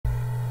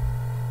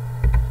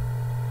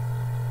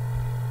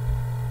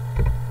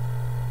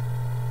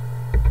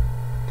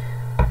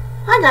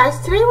Hi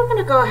guys, today we're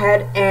going to go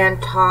ahead and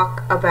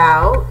talk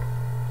about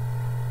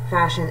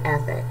fashion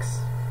ethics.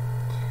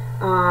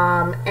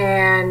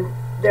 And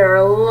there are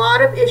a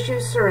lot of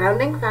issues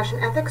surrounding fashion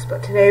ethics,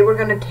 but today we're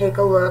going to take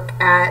a look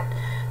at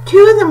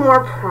two of the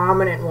more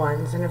prominent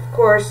ones. And of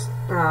course,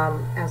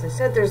 as I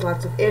said, there's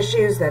lots of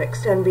issues that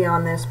extend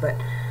beyond this, but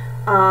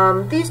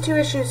these two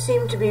issues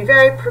seem to be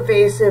very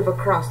pervasive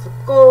across the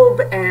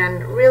globe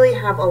and really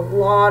have a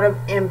lot of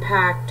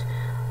impact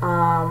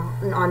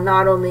on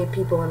not only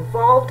people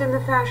involved in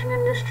the fashion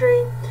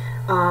industry,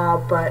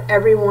 but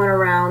everyone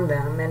around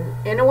them.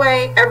 And in a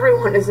way,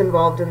 everyone is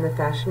involved in the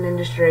fashion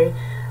industry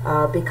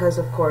because,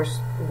 of course,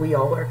 we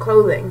all wear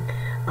clothing.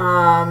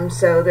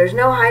 So there's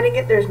no hiding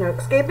it, there's no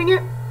escaping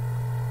it.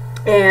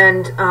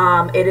 And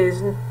it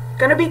is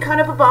going to be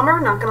kind of a bummer,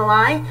 not going to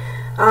lie.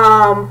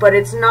 But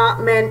it's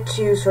not meant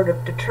to sort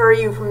of deter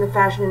you from the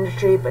fashion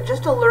industry, but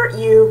just alert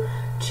you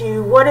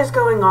to what is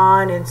going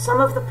on and some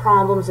of the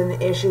problems and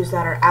the issues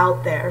that are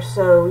out there.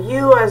 So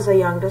you, as a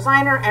young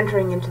designer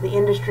entering into the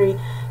industry,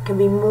 can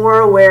be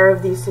more aware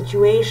of these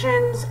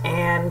situations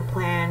and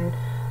plan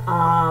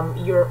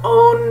your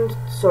own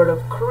sort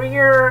of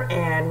career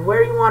and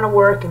where you want to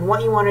work and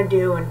what you want to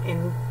do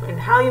and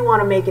how you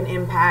want to make an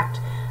impact.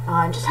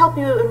 And just help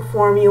you,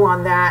 inform you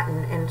on that,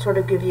 and sort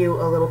of give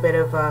you a little bit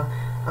of a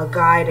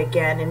guide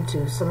again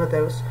into some of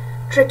those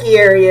tricky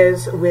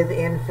areas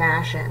within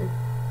fashion.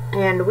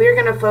 And we're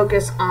going to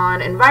focus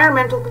on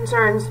environmental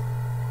concerns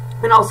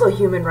and also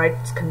human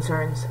rights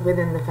concerns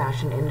within the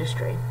fashion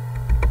industry.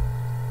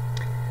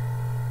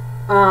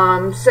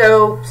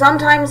 So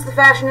sometimes the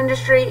fashion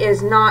industry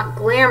is not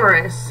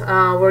glamorous.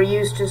 We're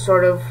used to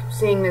sort of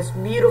seeing this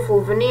beautiful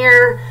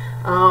veneer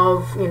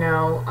of,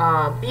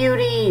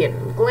 beauty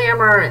and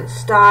glamour and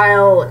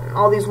style and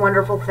all these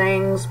wonderful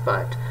things,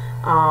 but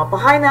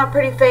behind that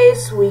pretty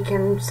face we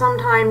can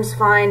sometimes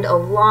find a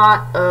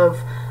lot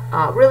of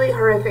really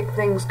horrific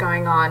things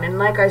going on. And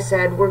like I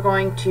said, we're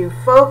going to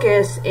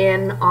focus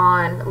in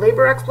on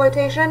labor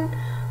exploitation,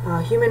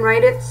 human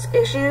rights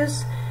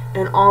issues,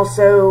 and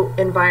also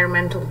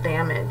environmental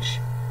damage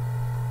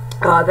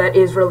that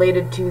is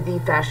related to the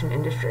fashion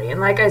industry.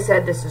 And like I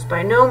said, this is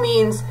by no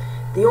means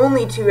the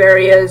only two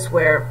areas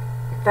where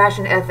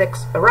fashion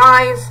ethics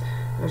arise.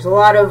 There's a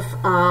lot of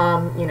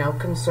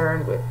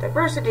concern with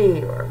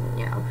diversity, or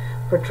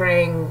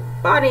portraying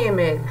body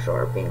image,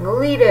 or being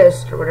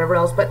elitist, or whatever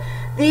else. But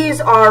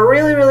these are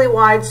really, really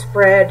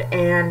widespread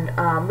and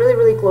really,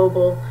 really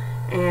global.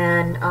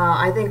 And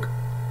I think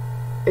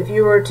if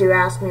you were to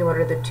ask me what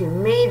are the two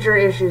major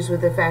issues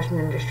with the fashion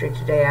industry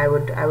today, I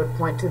would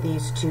point to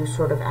these two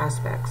sort of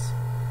aspects.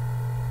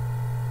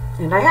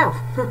 And I have.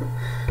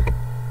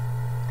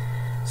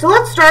 So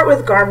let's start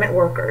with garment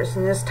workers,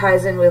 and this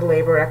ties in with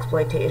labor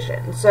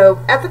exploitation.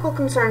 So ethical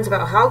concerns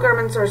about how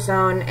garments are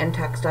sewn and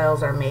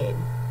textiles are made.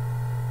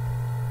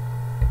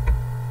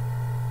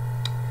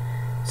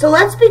 So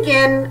let's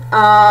begin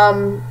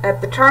at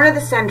the turn of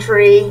the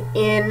century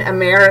in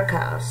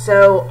America.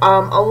 So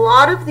a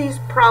lot of these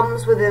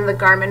problems within the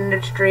garment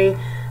industry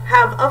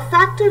have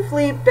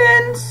effectively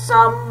been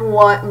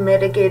somewhat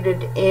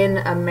mitigated in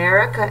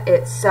America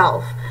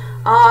itself.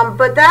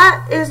 But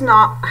that has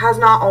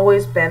not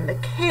always been the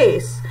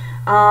case.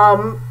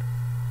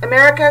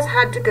 America has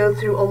had to go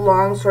through a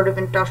long sort of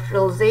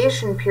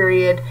industrialization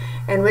period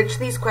in which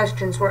these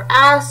questions were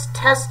asked,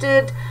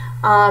 tested,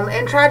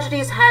 and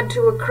tragedies had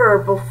to occur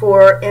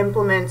before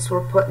implements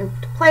were put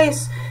into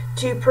place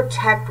to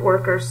protect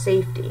workers'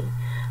 safety.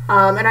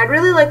 And I'd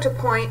really like to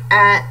point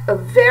at a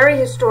very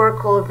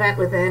historical event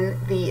within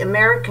the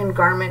American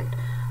garment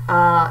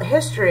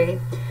history,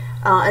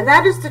 and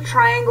that is the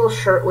Triangle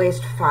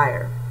Shirtwaist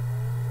Fire.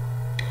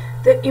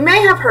 You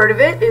may have heard of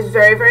it. It is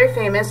very, very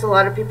famous. A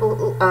lot of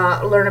people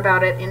learn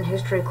about it in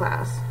history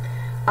class.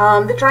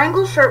 The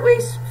Triangle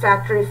Shirtwaist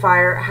Factory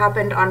Fire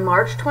happened on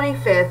March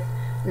 25th,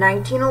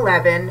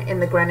 1911 in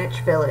the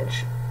Greenwich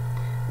Village,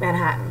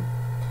 Manhattan.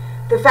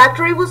 The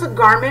factory was a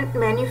garment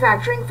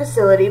manufacturing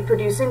facility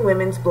producing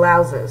women's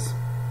blouses.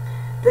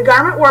 The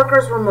garment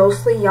workers were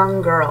mostly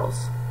young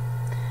girls.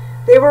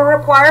 They were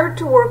required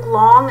to work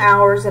long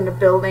hours in a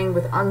building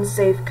with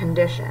unsafe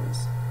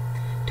conditions.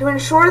 To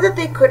ensure that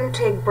they couldn't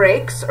take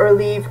breaks or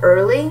leave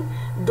early,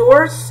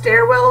 doors,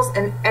 stairwells,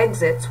 and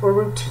exits were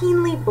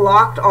routinely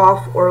blocked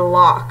off or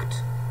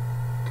locked.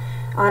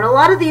 And a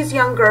lot of these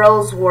young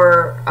girls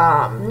were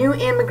new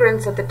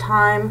immigrants at the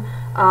time,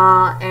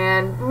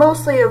 and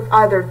mostly of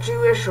either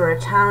Jewish or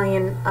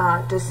Italian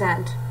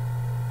descent.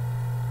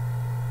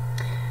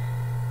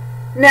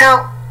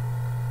 Now,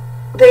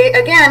 they,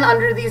 again,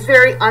 under these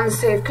very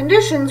unsafe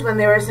conditions, when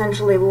they were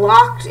essentially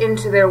locked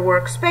into their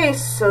workspace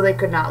so they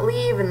could not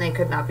leave and they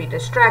could not be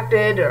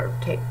distracted or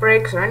take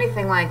breaks or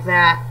anything like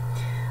that,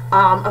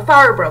 a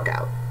fire broke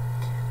out.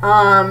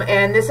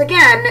 And this,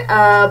 again,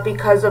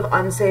 because of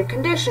unsafe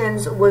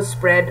conditions, was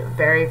spread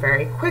very,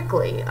 very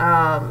quickly.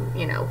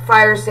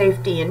 Fire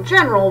safety in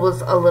general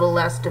was a little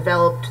less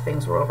developed.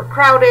 Things were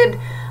overcrowded.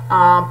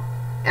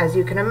 As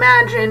you can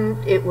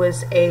imagine, it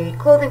was a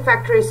clothing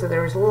factory, so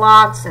there was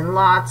lots and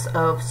lots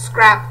of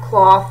scrap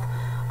cloth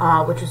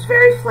which was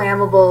very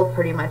flammable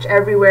pretty much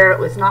everywhere. It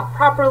was not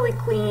properly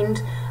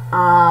cleaned,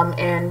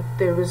 and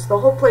the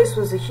whole place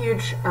was a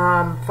huge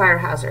fire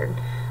hazard.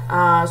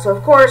 So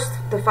of course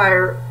the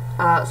fire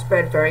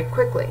spread very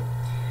quickly.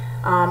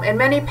 And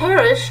many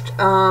perished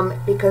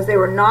because they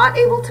were not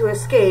able to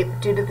escape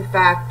due to the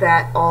fact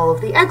that all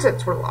of the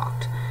exits were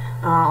locked.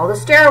 All the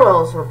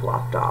stairwells were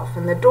blocked off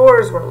and the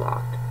doors were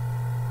locked.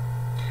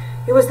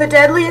 It was the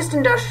deadliest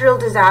industrial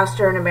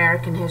disaster in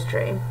American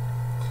history.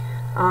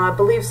 I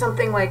believe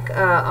something like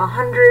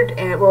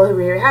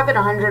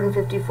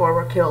 154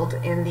 were killed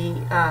in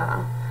the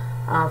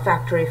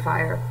factory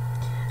fire.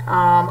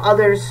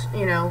 Others,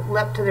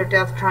 leapt to their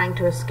death trying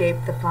to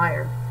escape the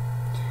fire.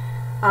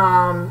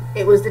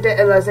 It was,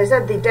 as I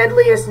said, the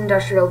deadliest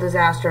industrial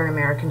disaster in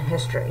American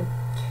history.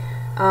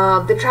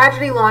 The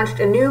tragedy launched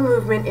a new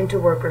movement into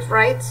workers'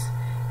 rights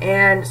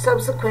and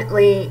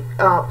subsequently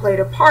played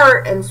a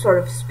part in sort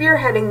of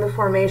spearheading the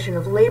formation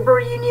of labor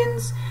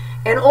unions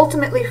and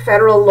ultimately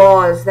federal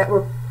laws that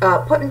were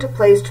put into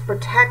place to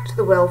protect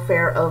the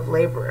welfare of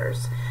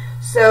laborers.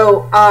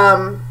 So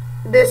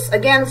this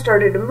again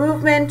started a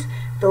movement,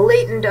 the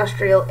late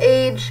industrial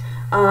age,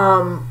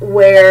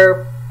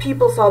 where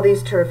people saw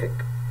these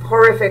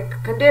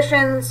horrific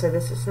conditions. So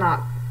this is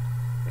not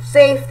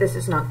safe, this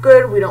is not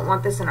good, we don't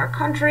want this in our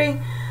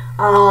country.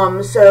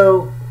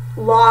 So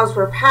laws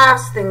were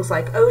passed, things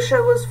like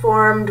OSHA was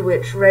formed,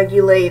 which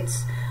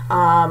regulates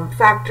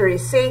factory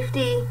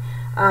safety.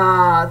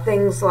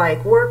 Things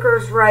like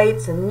workers'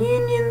 rights and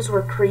unions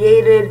were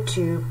created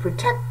to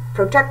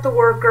protect the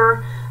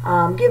worker,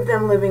 give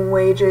them living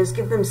wages,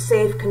 give them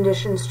safe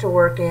conditions to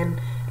work in,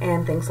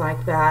 and things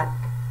like that.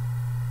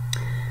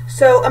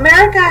 So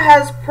America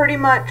has pretty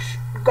much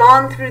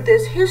gone through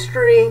this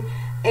history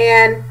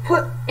and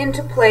put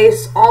into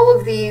place all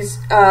of these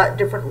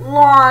different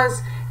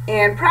laws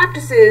and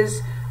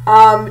practices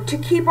to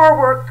keep our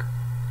work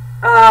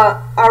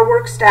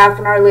staff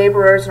and our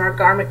laborers and our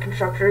garment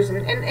constructors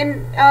and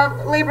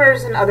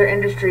laborers in other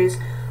industries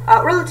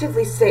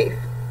relatively safe.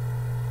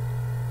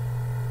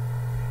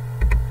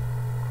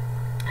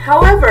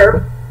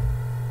 However,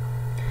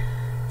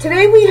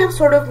 today we have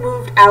sort of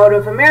moved out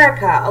of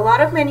America. A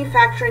lot of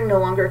manufacturing no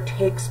longer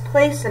takes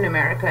place in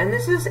America, and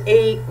this is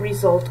a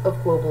result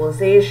of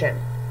globalization.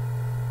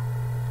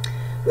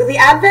 With the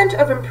advent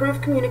of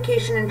improved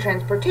communication and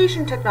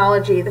transportation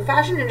technology, the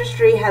fashion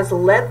industry has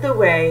led the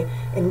way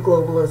in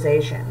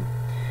globalization.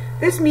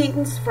 This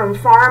means from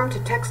farm to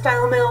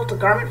textile mill to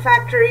garment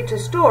factory to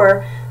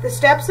store, the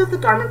steps of the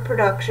garment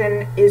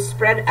production is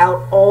spread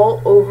out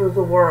all over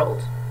the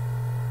world.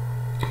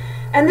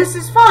 And this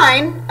is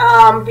fine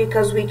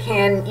because we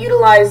can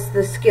utilize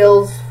the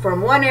skills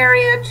from one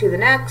area to the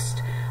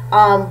next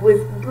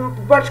with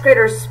much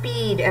greater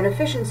speed and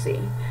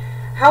efficiency.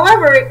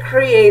 However, it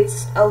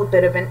creates a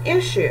bit of an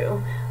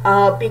issue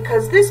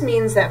because this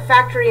means that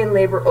factory and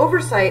labor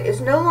oversight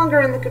is no longer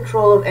in the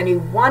control of any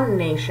one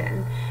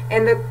nation,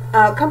 and the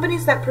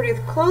companies that produce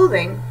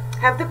clothing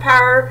have the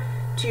power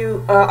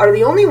to, are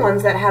the only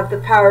ones that have the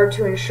power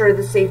to ensure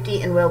the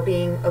safety and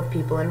well-being of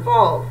people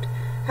involved.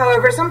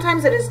 However,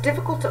 sometimes it is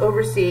difficult to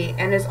oversee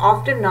and is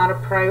often not a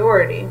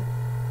priority.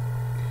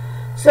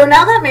 So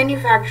now that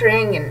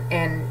manufacturing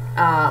and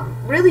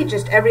really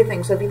just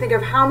everything, so if you think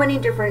of how many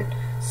different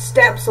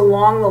steps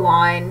along the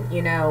line,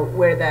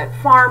 where that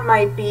farm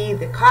might be,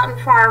 the cotton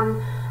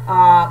farm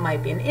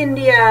might be in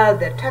India,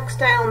 the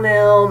textile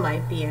mill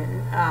might be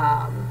in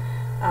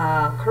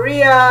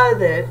Korea,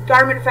 the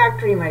garment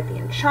factory might be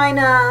in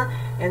China,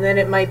 and then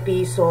it might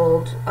be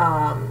sold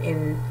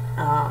in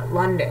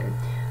London.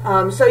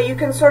 So you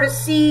can sort of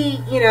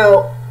see,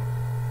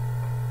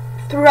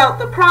 throughout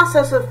the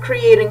process of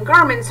creating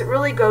garments, it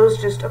really goes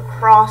just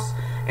across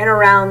and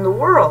around the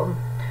world.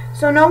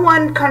 So no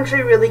one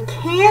country really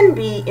can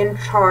be in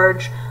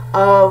charge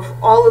of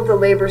all of the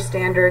labor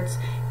standards,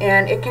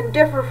 and it can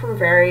differ from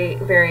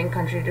varying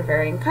country to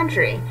varying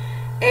country.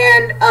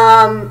 And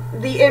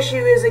the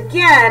issue is,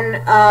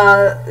 again,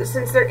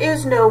 since there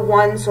is no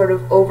one sort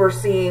of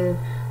overseeing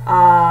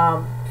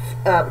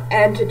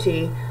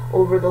entity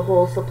over the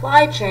whole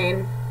supply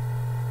chain,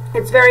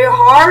 it's very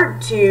hard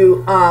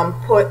to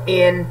put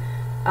in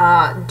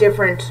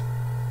different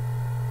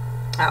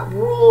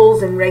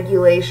rules and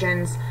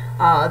regulations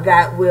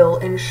that will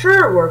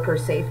ensure worker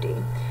safety.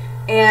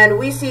 And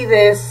we see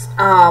this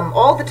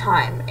all the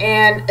time.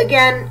 And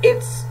again,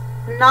 it's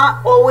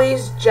not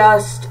always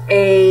just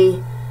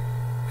a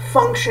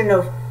function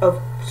of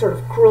sort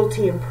of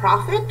cruelty and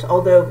profit,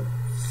 although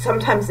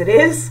sometimes it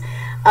is.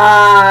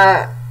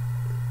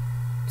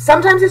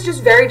 Sometimes it's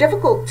just very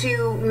difficult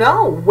to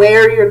know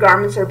where your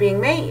garments are being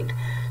made.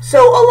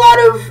 So a lot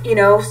of,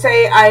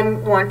 say I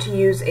want to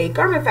use a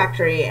garment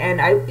factory,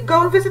 and I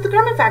go and visit the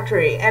garment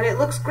factory, and it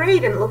looks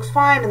great, and it looks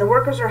fine, and the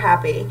workers are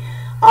happy.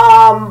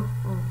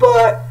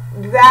 But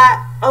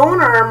that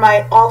owner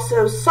might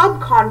also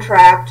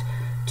subcontract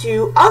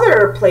to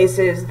other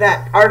places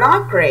that are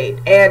not great,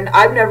 and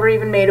I've never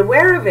even made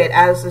aware of it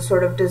as a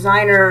sort of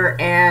designer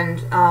and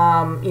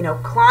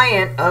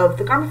client of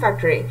the garment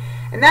factory.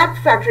 And that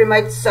factory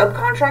might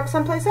subcontract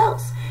someplace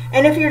else.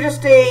 And if you're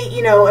just a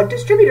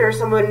distributor, or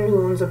someone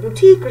who owns a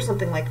boutique or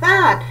something like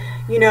that,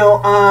 who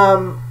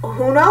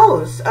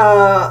knows?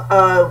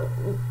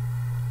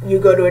 You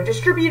go to a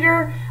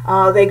distributor,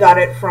 they got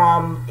it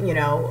from,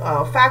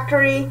 a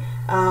factory.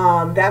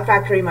 That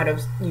factory might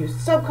have used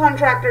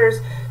subcontractors.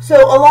 So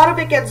a lot of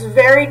it gets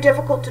very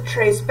difficult to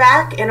trace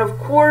back. And of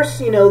course,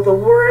 the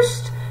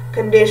worst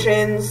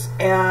conditions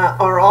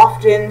are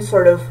often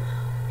sort of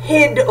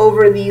hid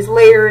over these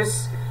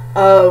layers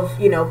of,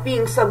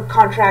 being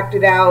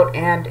subcontracted out.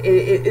 And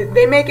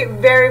they make it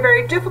very,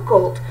 very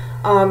difficult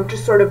to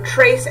sort of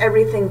trace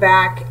everything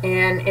back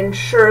and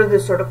ensure the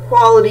sort of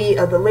quality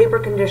of the labor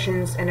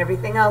conditions and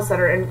everything else that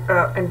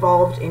are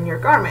involved in your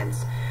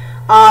garments.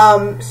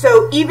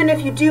 So even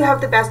if you do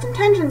have the best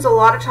intentions, a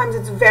lot of times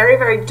it's very,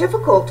 very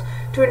difficult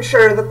to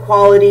ensure the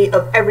quality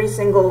of every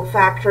single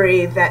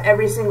factory that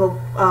every single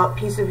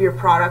piece of your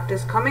product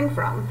is coming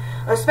from,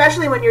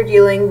 especially when you're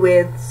dealing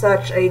with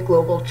such a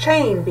global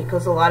chain,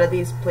 because a lot of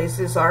these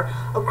places are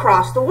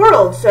across the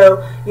world.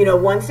 So,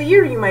 once a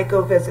year you might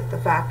go visit the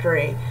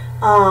factory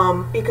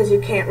because you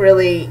can't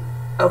really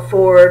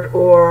afford,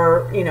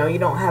 or you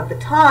don't have the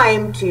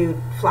time to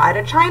fly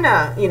to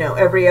China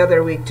every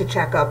other week to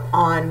check up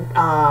on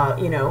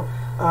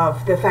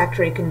the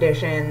factory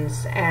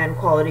conditions and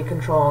quality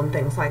control and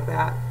things like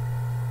that.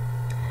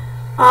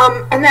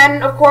 And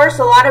then of course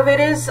a lot of it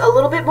is a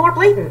little bit more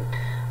blatant,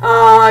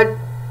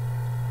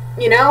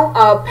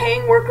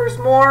 paying workers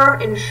more,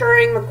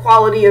 ensuring the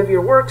quality of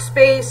your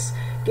workspace,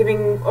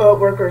 giving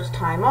workers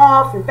time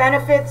off and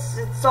benefits.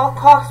 It's all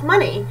costs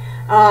money.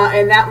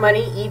 And that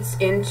money eats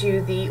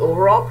into the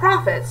overall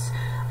profits.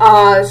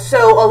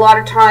 So a lot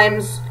of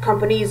times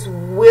companies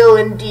will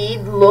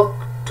indeed look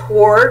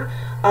toward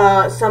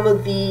some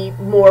of the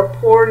more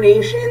poor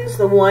nations,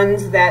 the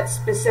ones that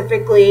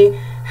specifically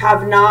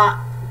have not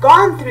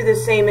gone through the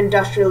same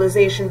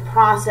industrialization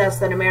process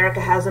that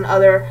America has in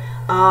other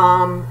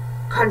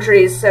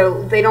countries.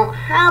 So they don't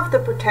have the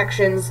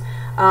protections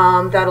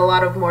that a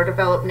lot of more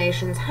developed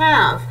nations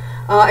have.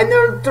 And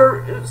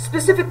they're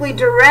specifically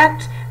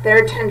direct their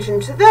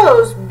attention to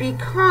those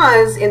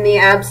because in the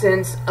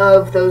absence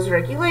of those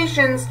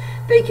regulations,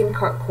 they can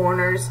cut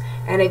corners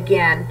and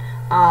again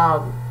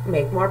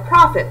make more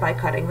profit by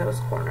cutting those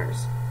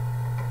corners.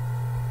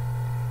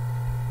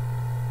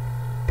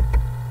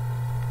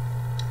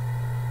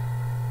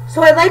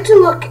 So I'd like to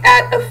look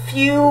at a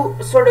few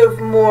sort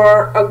of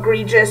more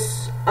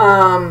egregious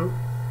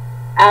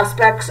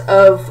aspects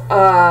of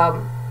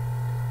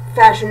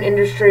fashion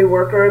industry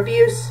worker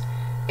abuse.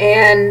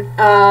 And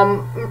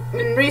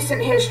in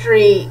recent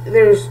history,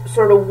 there's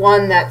sort of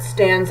one that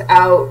stands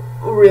out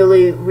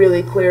really,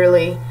 really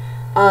clearly,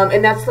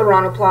 and that's the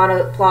Rana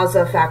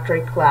Plaza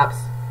factory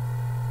collapse.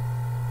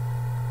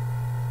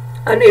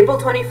 On April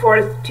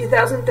 24th,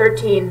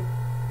 2013,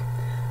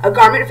 a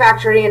garment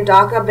factory in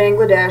Dhaka,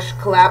 Bangladesh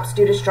collapsed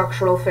due to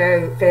structural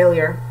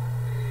failure.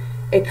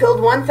 It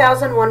killed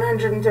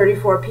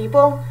 1,134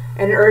 people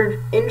and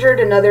injured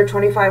another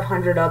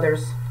 2,500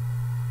 others.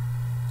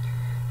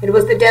 It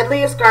was the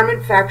deadliest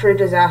garment factory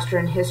disaster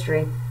in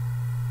history.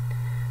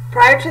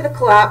 Prior to the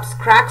collapse,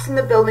 cracks in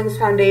the building's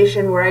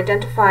foundation were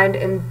identified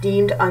and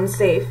deemed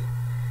unsafe.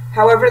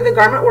 However, the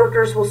garment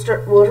workers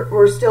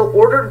were still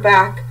ordered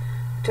back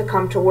to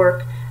come to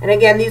work. And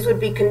again, these would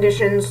be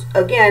conditions,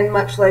 again,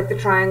 much like the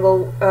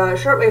Triangle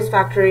Shirtwaist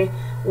Factory,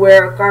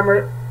 where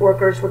garment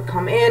workers would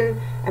come in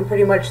and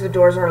pretty much the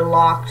doors are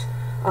locked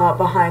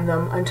behind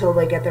them until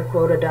they get their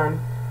quota done.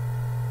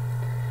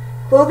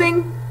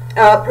 Clothing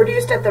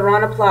produced at the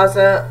Rana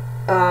Plaza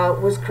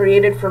was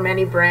created for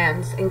many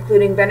brands,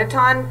 including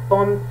Benetton,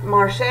 Bon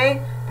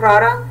Marché,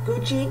 Prada,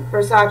 Gucci,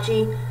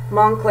 Versace,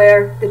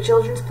 Moncler, The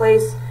Children's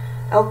Place,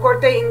 El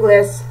Corte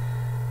Inglés,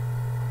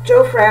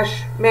 Joe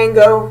Fresh,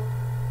 Mango,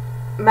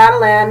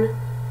 Madeleine,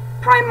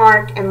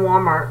 Primark, and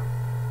Walmart.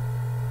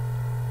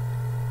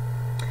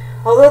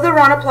 Although the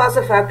Rana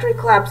Plaza factory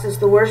collapse is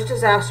the worst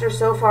disaster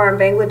so far in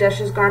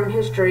Bangladesh's garment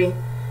history,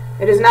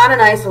 it is not an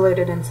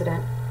isolated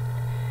incident.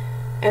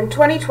 In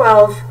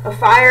 2012, a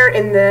fire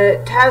in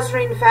the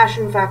Tazreen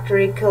fashion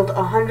factory killed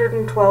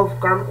 112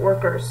 garment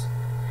workers.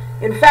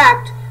 In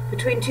fact,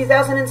 between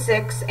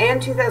 2006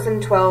 and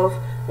 2012,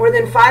 more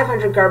than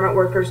 500 garment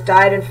workers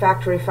died in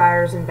factory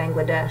fires in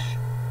Bangladesh.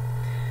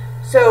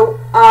 So,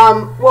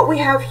 what we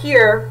have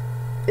here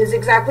is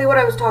exactly what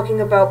I was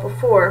talking about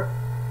before.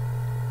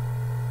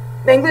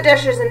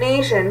 Bangladesh is a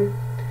nation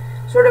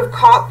sort of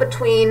caught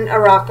between a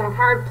rock and a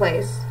hard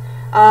place.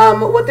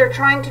 What they're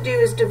trying to do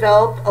is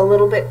develop a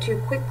little bit too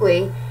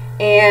quickly,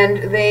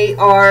 and they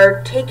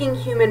are taking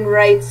human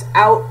rights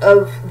out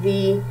of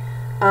the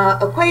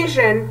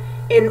equation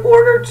in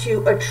order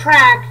to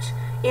attract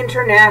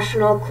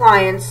international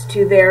clients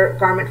to their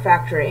garment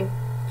factory.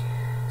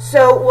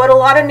 So what a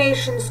lot of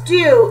nations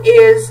do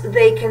is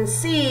they can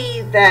see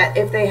that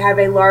if they have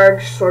a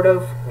large sort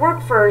of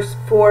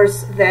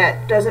workforce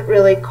that doesn't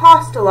really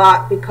cost a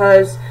lot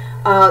because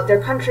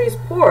their country is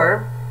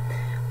poor,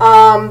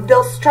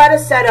 they'll try to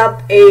set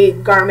up a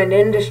garment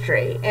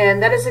industry,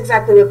 and that is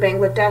exactly what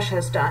Bangladesh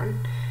has done.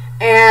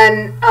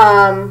 And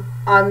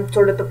on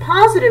sort of the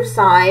positive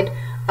side,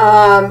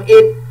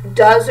 it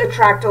does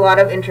attract a lot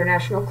of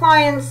international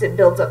clients. It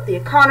builds up the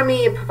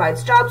economy. It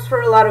provides jobs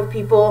for a lot of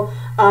people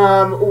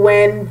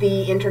when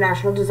the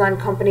international design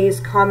companies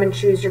come and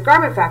choose your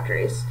garment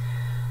factories.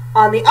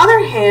 On the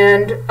other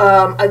hand,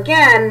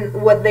 again,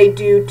 what they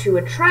do to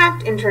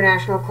attract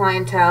international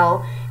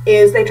clientele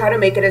is they try to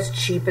make it as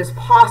cheap as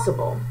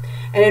possible.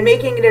 And in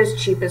making it as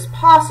cheap as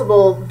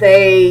possible,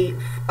 they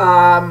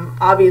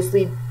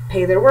obviously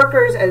pay their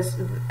workers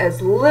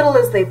as little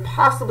as they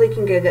possibly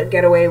can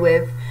get away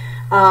with.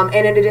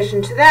 And in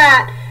addition to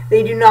that,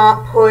 they do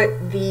not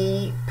put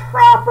the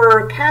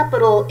proper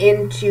capital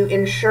into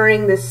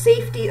ensuring the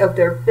safety of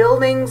their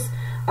buildings,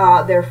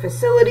 their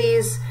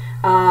facilities,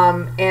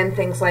 and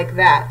things like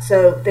that.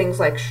 So things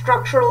like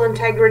structural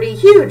integrity,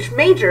 huge,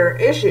 major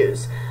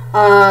issues.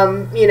 Where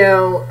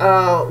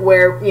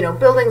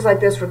buildings like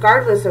this,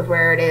 regardless of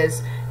where it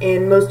is,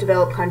 in most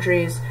developed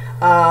countries,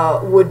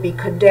 would be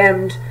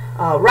condemned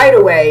right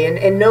away,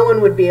 and no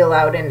one would be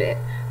allowed in it.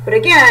 But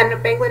again,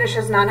 Bangladesh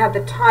has not had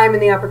the time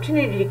and the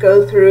opportunity to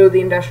go through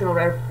the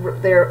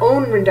their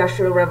own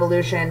industrial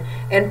revolution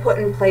and put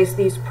in place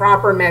these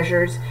proper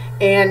measures,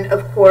 and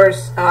of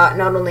course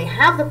not only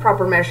have the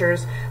proper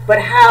measures,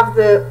 but have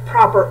the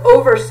proper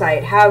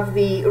oversight, have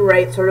the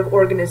right sort of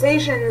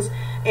organizations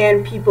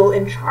and people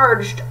in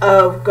charge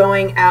of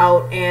going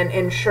out and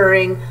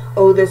ensuring,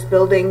 oh, this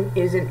building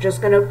isn't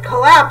just going to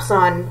collapse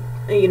on,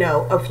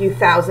 a few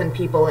thousand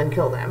people and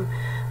kill them.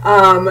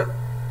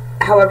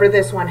 However,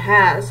 this one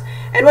has.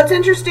 And what's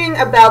interesting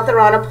about the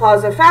Rana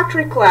Plaza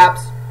factory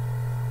collapse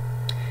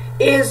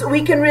is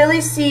we can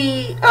really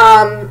see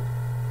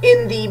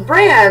in the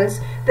brands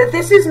that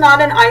this is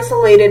not an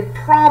isolated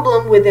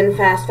problem within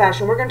fast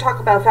fashion. We're going to talk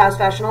about fast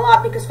fashion a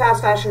lot because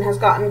fast fashion has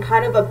gotten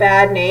kind of a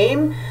bad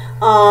name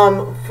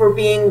for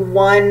being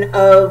one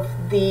of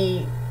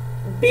the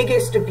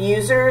biggest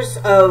abusers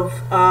of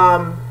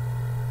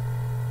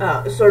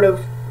sort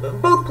of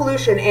both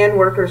pollution and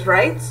workers'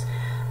 rights.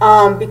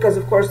 Because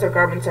of course their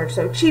garments are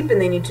so cheap and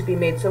they need to be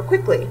made so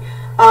quickly.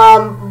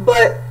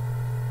 But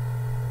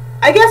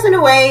I guess in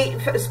a way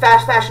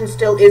fast fashion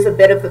still is a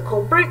bit of the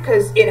culprit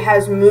because it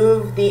has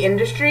moved the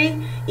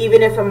industry,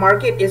 even if a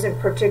market isn't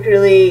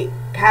particularly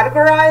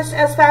categorized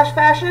as fast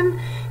fashion.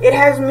 It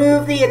has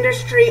moved the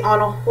industry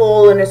on a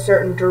whole in a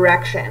certain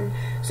direction.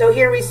 So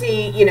here we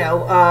see,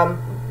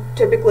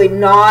 typically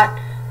not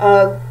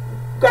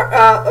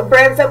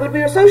brands that would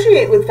be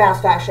associated with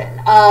fast fashion,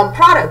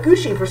 Prada,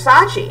 Gucci,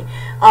 Versace,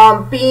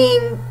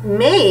 being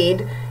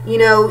made.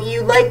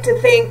 You like to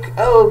think,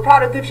 oh,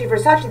 Prada, Gucci,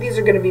 Versace, these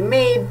are going to be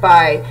made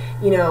by,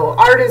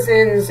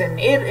 artisans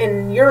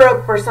in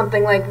Europe or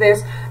something like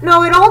this.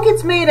 No, it all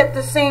gets made at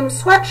the same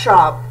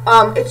sweatshop.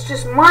 It's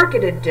just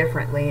marketed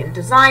differently and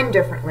designed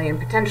differently, and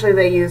potentially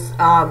they use,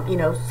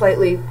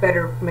 slightly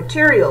better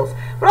materials.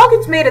 But it all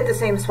gets made at the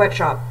same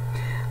sweatshop.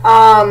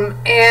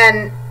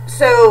 And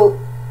so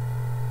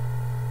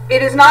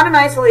it is not an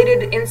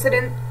isolated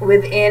incident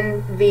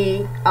within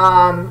the,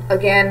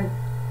 again,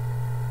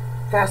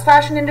 fast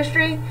fashion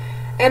industry.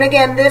 And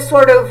again, this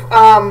sort of,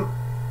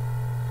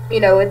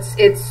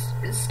 it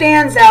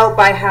stands out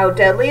by how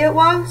deadly it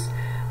was.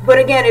 But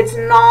again,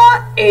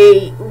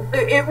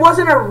 it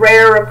wasn't a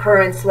rare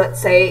occurrence, let's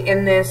say,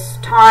 in this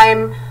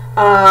time,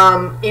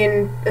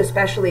 in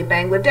especially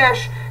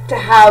Bangladesh, to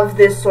have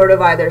this sort of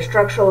either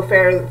structural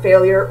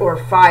failure or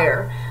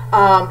fire.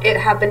 It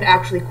happened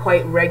actually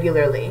quite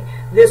regularly.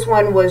 This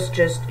one was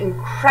just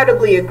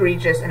incredibly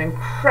egregious and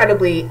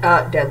incredibly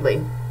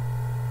deadly.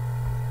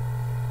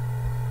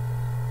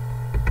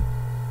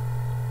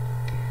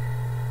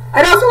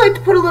 I'd also like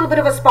to put a little bit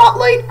of a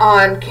spotlight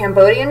on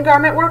Cambodian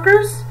garment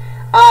workers.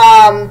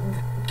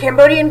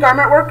 Cambodian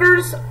garment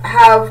workers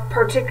have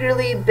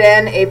particularly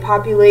been a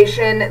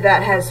population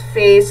that has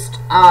faced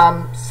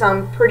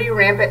some pretty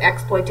rampant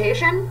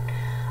exploitation.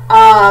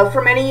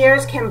 For many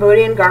years,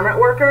 Cambodian garment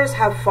workers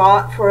have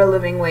fought for a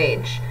living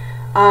wage.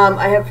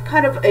 I have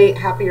kind of a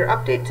happier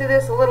update to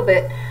this a little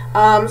bit.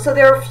 So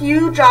there are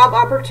few job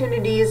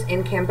opportunities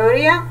in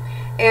Cambodia,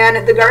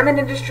 and the garment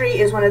industry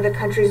is one of the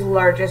country's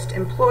largest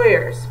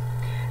employers.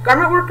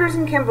 Garment workers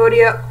in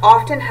Cambodia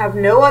often have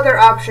no other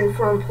option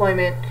for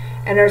employment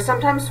and are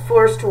sometimes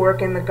forced to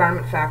work in the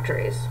garment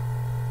factories.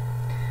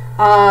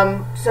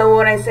 So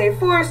when I say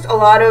forced, a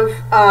lot of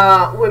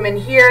women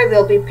here,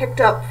 they'll be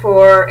picked up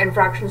for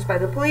infractions by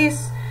the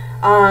police,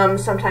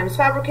 sometimes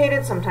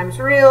fabricated, sometimes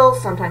real,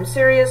 sometimes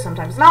serious,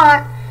 sometimes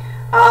not,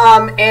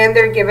 and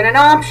they're given an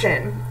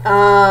option.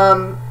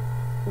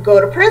 Go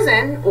to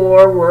prison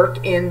or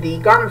work in the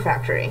garment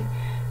factory.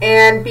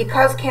 And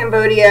because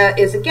Cambodia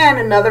is, again,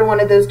 another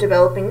one of those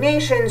developing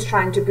nations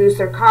trying to boost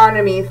their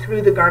economy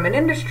through the garment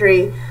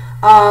industry,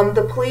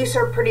 the police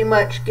are pretty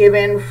much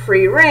given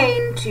free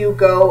rein to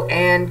go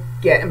and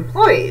get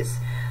employees.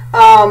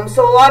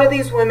 So a lot of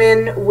these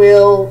women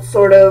will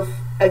sort of,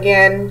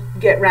 again,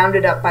 get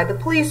rounded up by the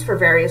police for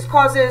various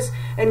causes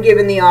and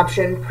given the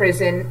option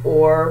prison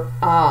or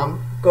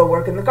go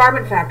work in the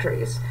garment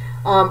factories.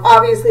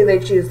 Obviously, they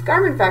choose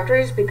garment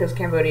factories because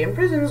Cambodian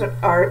prisons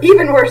are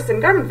even worse than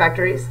garment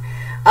factories.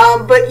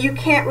 But you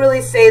can't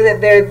really say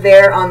that they're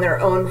there on their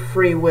own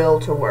free will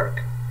to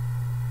work.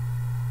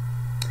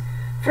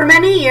 For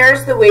many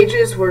years, the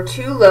wages were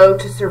too low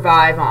to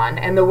survive on,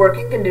 and the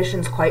working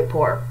conditions quite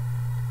poor.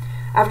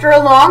 After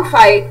a long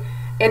fight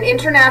and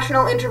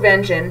international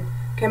intervention,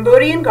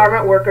 Cambodian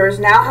garment workers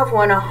now have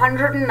won a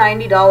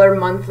 $190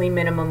 monthly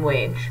minimum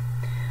wage.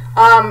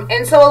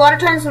 And so a lot of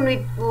times when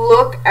we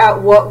look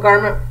at what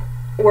garment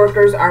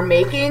workers are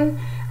making,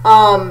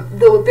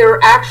 their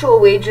actual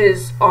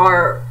wages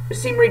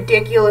seem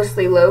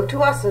ridiculously low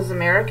to us as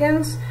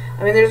Americans.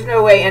 I mean, there's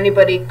no way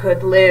anybody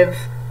could live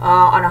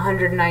on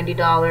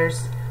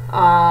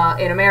 $190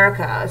 in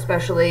America,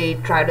 especially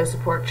try to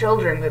support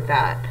children with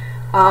that.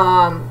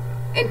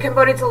 In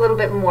Cambodia, it's a little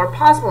bit more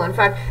possible. In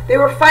fact, they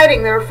were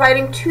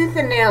fighting tooth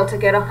and nail to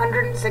get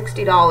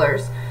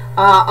 $160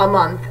 a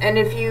month. And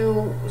if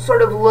you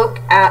sort of look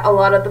at a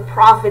lot of the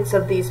profits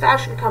of these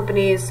fashion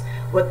companies,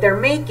 what they're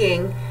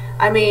making,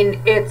 I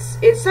mean,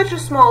 it's such a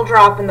small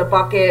drop in the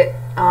bucket.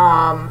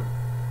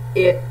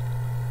 It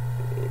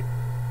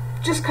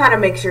just kind of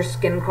makes your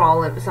skin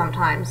crawl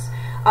sometimes.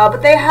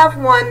 But they have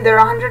won their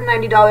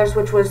 $190,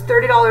 which was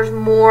 $30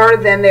 more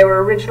than they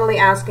were originally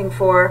asking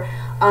for.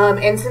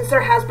 And since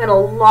there has been a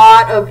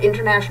lot of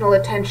international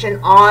attention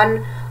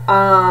on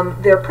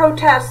their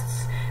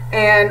protests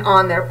and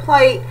on their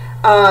plight,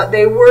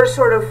 they were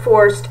sort of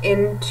forced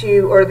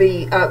into, or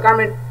the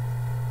garment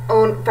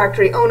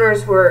factory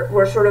owners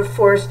were sort of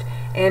forced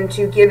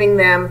into giving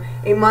them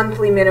a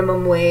monthly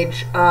minimum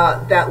wage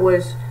that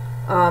was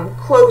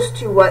close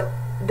to what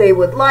they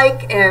would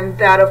like, and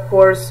that of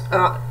course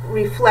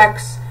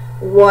reflects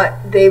what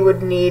they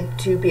would need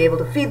to be able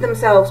to feed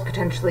themselves,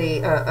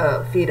 potentially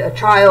feed a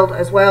child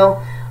as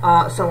well,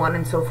 so on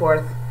and so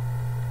forth.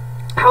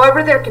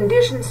 However, their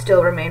conditions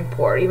still remain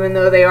poor, even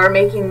though they are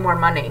making more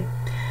money.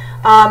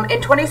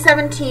 In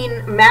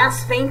 2017,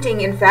 mass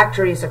fainting in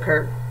factories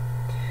occurred.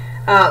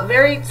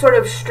 Very sort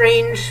of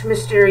strange,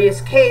 mysterious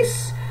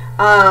case,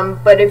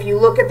 but if you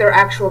look at their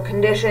actual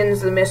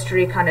conditions, the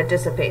mystery kind of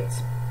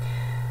dissipates.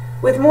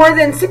 With more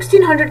than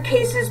 1,600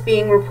 cases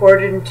being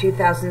reported in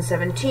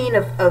 2017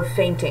 of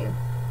fainting.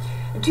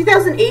 In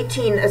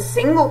 2018, a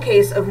single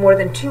case of more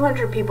than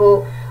 200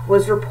 people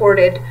was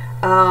reported.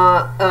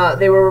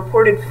 They were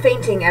reported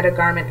fainting at a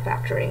garment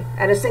factory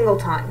at a single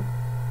time.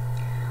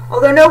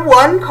 Although no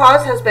one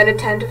cause has been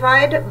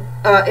identified,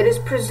 it is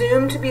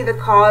presumed to be the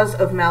cause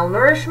of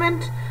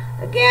malnourishment.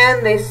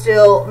 Again, they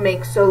still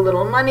make so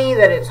little money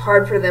that it's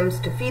hard for them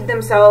to feed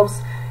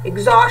themselves.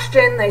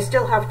 Exhaustion, they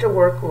still have to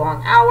work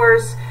long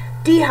hours.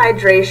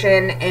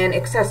 Dehydration and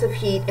excessive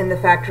heat in the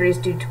factories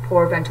due to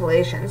poor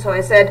ventilation. So I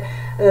said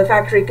the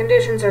factory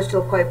conditions are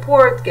still quite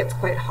poor. It gets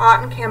quite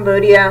hot in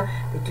Cambodia.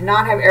 They do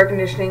not have air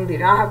conditioning. They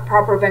do not have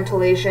proper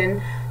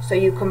ventilation. So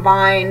you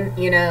combine,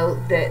 you know,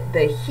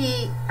 the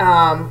heat,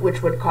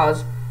 which would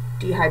cause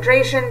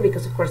dehydration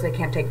because of course they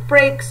can't take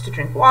breaks to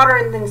drink water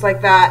and things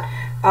like that.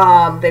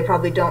 They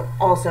probably don't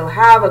also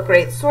have a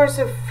great source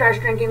of fresh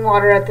drinking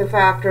water at the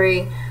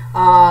factory.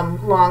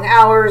 Long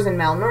hours and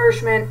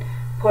malnourishment.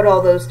 Put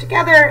all those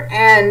together,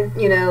 and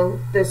you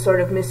know, this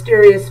sort of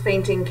mysterious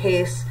fainting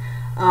case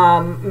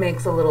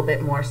makes a little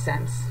bit more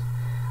sense.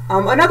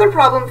 Another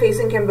problem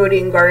facing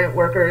Cambodian garment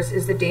workers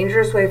is the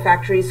dangerous way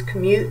factories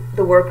commute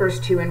the workers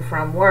to and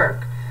from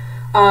work.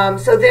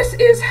 So this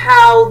is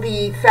how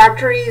the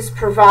factories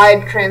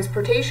provide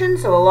transportation.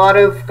 So a lot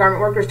of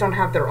garment workers don't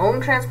have their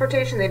own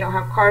transportation. They don't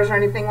have cars or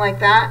anything like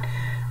that.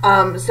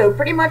 So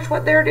pretty much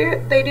what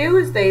they do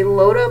is they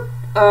load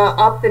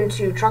up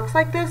into trucks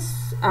like this,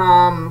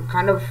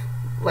 kind of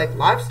like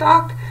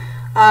livestock.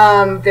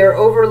 They're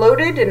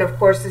overloaded, and of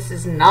course this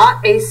is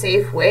not a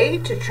safe way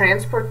to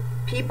transport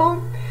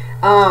people.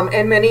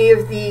 And many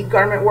of the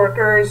garment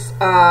workers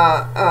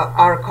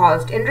are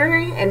caused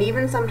injury and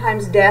even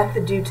sometimes death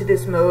due to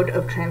this mode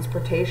of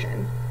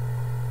transportation.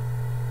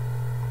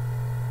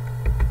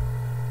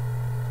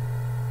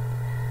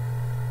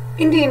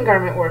 Indian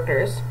garment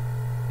workers.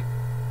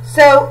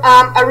 So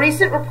a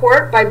recent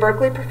report by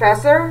Berkeley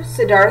professor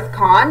Siddharth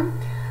Khan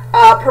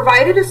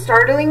provided a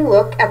startling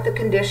look at the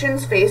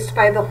conditions faced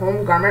by the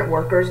home garment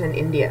workers in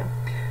India.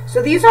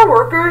 So these are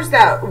workers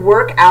that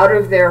work out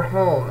of their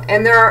home,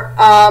 and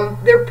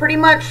they're pretty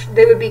much,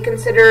 they would be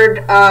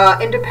considered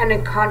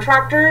independent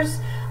contractors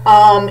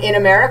in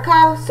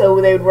America. So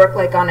they would work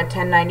like on a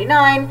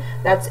 1099.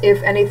 That's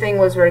if anything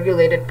was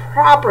regulated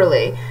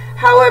properly.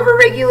 However,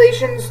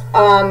 regulations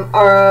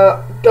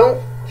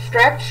don't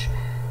stretch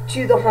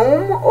to the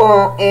home,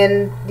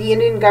 and the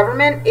Indian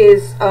government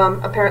is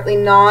apparently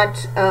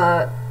not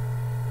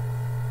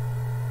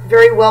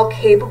very well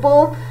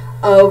capable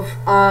of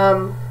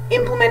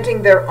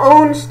implementing their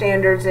own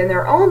standards and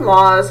their own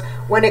laws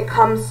when it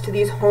comes to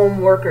these home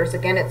workers.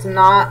 Again, it's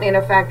not in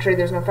a factory,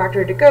 there's no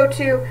factory to go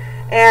to,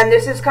 and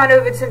this is kind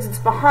of, since it's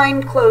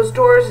behind closed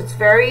doors, it's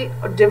very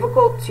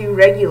difficult to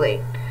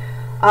regulate.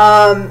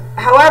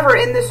 However,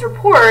 in this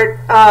report,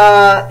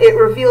 it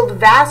revealed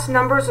vast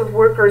numbers of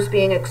workers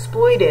being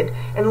exploited,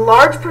 and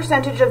large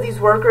percentage of these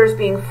workers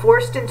being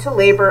forced into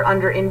labor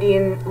under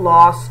Indian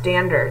law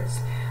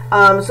standards.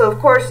 So of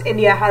course,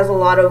 India has a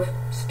lot of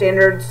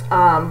standards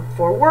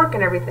for work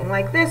and everything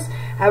like this.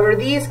 However,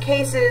 these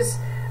cases,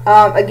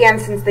 again,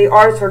 since they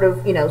are sort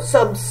of, you know,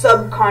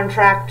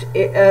 subcontract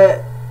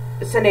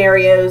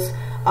scenarios,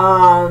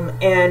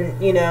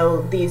 and, you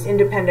know, these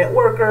independent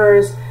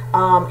workers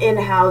in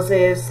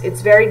houses,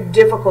 it's very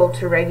difficult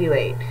to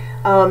regulate.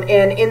 And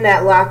in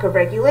that lack of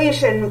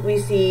regulation, we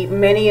see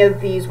many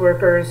of these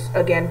workers,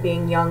 again,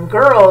 being young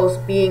girls,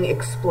 being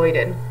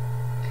exploited.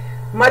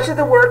 Much of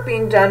the work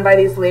being done by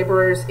these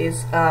laborers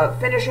is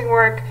finishing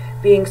work,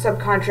 being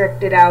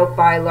subcontracted out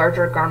by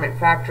larger garment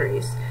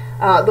factories.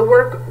 The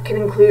work can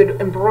include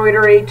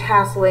embroidery,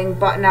 tasseling,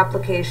 button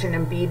application,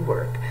 and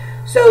beadwork.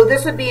 So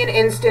this would be an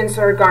instance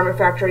where a garment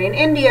factory in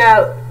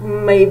India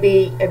may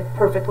be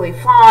perfectly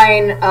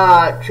fine,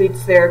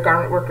 treats their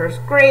garment workers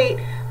great,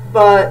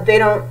 but they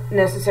don't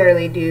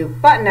necessarily do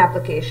button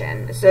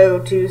application. So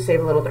to save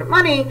a little bit of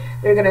money,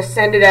 they're going to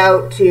send it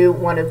out to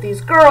one of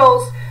these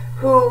girls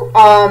who,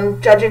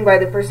 judging by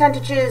the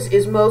percentages,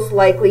 is most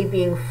likely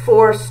being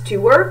forced to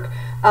work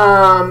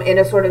in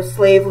a sort of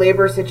slave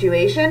labor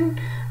situation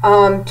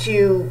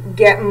to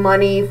get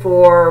money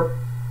for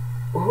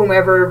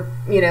whomever,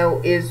 you know,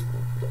 is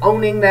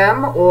owning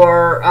them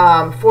or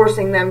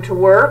forcing them to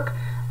work.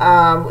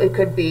 It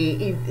could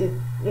be,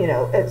 you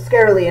know,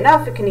 scarily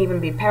enough, it can even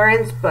be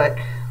parents, but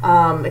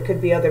it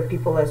could be other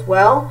people as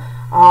well.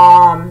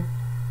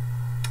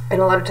 And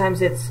a lot of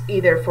times it's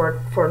either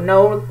for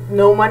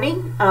no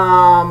money,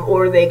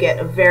 or they get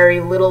a very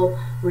little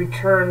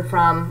return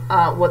from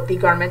what the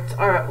garment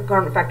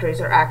factories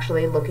are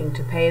actually looking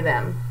to pay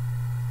them.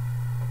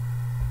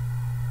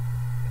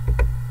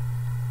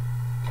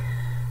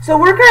 So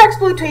worker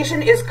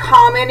exploitation is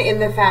common in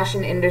the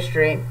fashion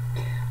industry.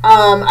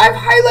 I've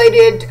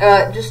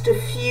highlighted just a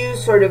few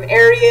sort of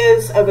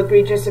areas of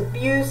egregious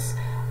abuse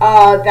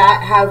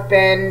that have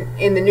been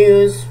in the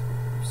news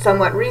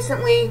somewhat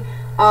recently,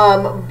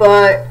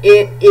 but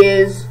it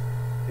is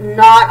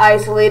not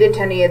isolated to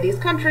any of these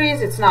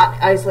countries. It's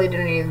not isolated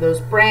to any of those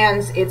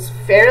brands. It's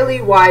fairly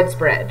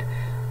widespread,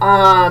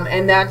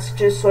 and that's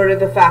just sort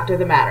of the fact of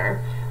the matter.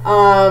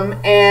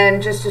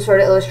 And just to sort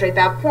of illustrate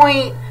that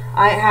point,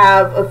 I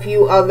have a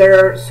few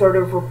other sort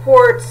of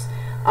reports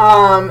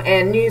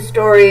and news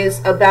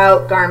stories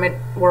about garment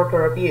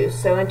worker abuse.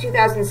 So in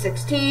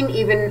 2016,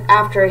 even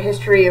after a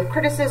history of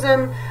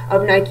criticism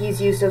of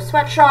Nike's use of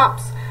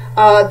sweatshops,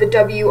 the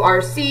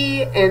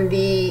WRC and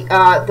the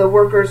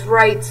workers'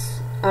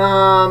 rights,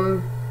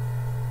 I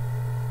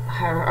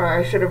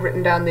should have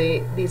written down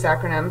these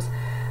acronyms,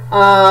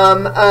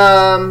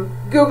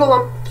 Google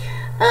them,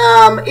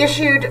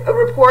 issued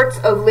reports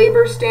of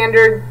labor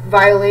standard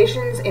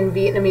violations in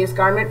Vietnamese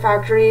garment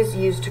factories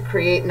used to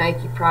create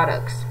Nike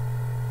products.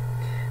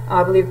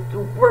 I believe the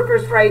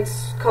Workers'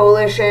 Rights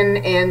Coalition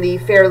and the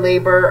Fair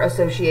Labor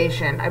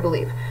Association, I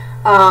believe,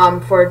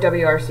 for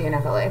WRC and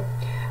FLA.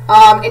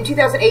 In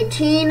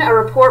 2018, a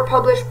report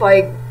published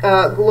by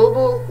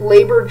Global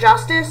Labor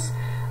Justice,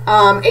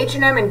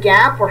 H&M and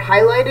Gap were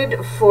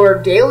highlighted for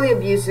daily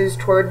abuses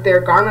toward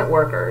their garment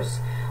workers.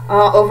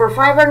 Over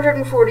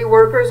 540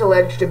 workers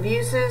alleged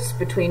abuses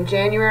between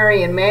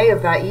January and May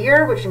of that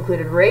year, which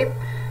included rape,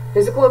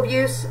 physical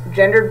abuse,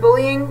 gendered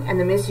bullying, and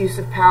the misuse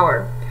of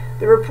power.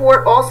 The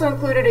report also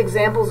included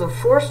examples of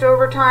forced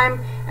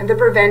overtime and the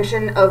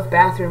prevention of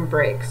bathroom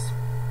breaks.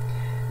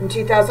 In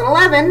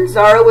 2011,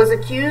 Zara was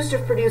accused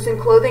of producing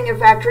clothing in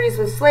factories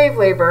with slave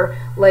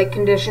labor-like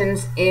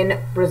conditions in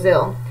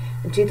Brazil.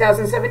 In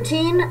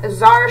 2017,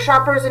 Zara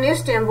shoppers in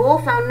Istanbul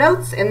found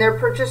notes in their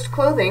purchased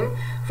clothing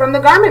from the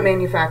garment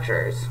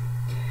manufacturers.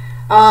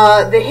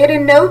 The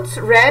hidden notes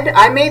read,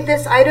 "I made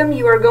this item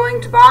you are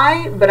going to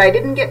buy, but I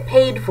didn't get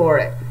paid for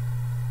it."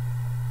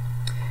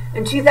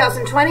 In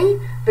 2020,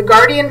 The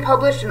Guardian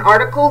published an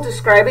article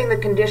describing the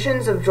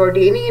conditions of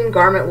Jordanian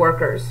garment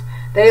workers.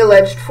 They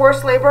alleged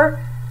forced labor,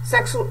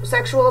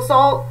 sexual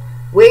assault,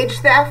 wage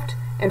theft,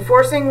 and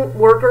forcing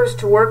workers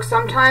to work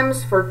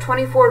sometimes for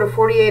 24 to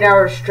 48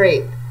 hours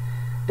straight.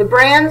 The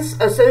brands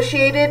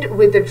associated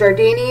with the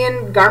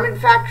Jordanian garment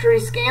factory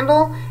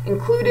scandal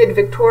included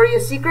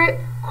Victoria's Secret,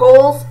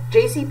 Kohl's,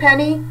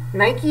 JCPenney,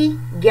 Nike,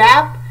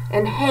 Gap,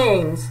 and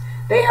Hanes.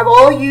 They have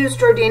all used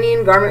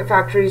Jordanian garment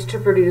factories to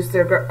produce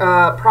their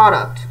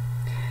product.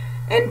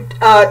 In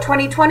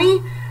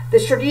 2020,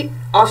 the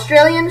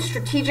Australian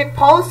Strategic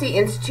Policy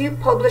Institute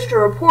published a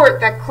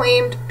report that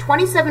claimed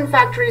 27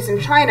 factories in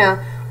China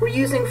were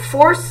using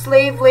forced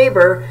slave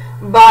labor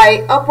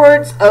by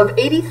upwards of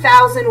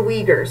 80,000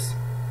 Uyghurs.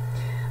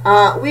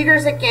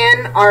 Uyghurs,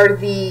 again, are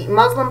the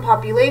Muslim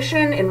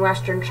population in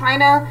Western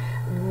China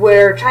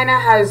where China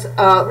has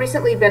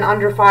recently been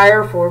under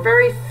fire for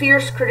very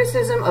fierce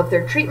criticism of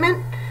their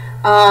treatment.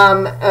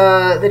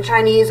 The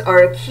Chinese are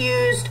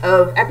accused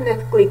of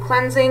ethnically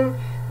cleansing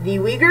the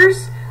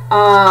Uyghurs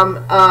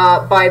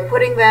by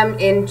putting them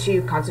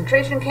into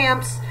concentration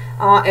camps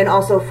and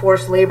also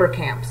forced labor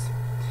camps.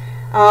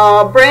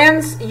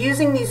 Brands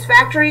using these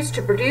factories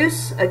to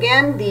produce,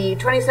 again, the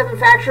 27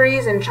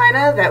 factories in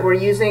China that were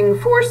using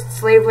forced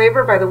slave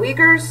labor by the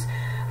Uyghurs.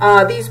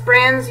 These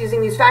brands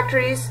using these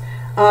factories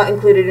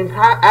included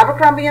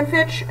Abercrombie &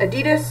 Fitch,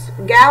 Adidas,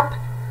 Gap,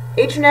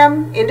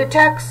 H&M,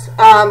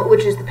 Inditex,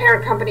 which is the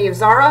parent company of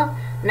Zara,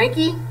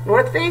 Nike,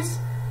 North Face,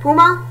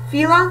 Puma,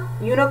 Fila,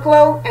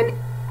 Uniqlo, and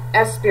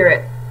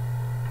Esprit.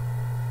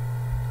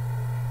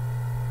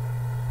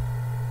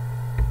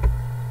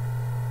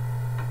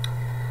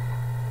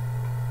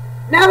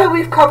 Now that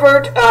we've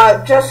covered,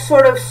 just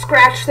sort of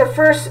scratched the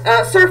first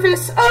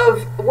surface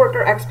of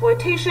worker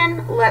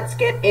exploitation, let's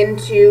get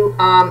into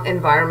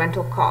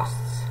environmental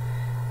costs,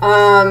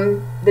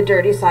 the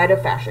dirty side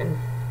of fashion.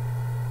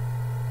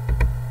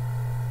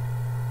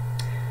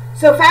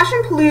 So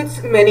fashion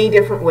pollutes many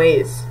different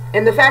ways,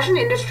 and the fashion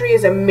industry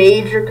is a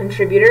major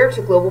contributor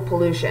to global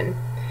pollution.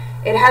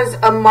 It has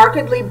a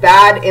markedly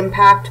bad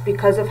impact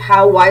because of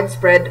how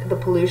widespread the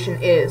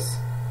pollution is.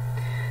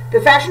 The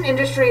fashion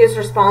industry is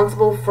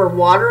responsible for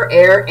water,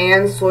 air,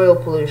 and soil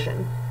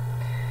pollution.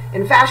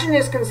 And fashion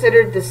is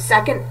considered the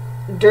second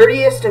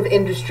dirtiest of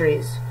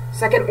industries,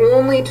 second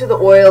only to the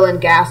oil and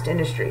gas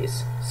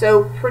industries.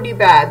 So pretty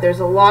bad.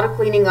 There's a lot of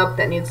cleaning up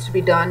that needs to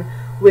be done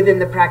within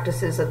the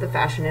practices of the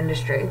fashion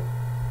industry.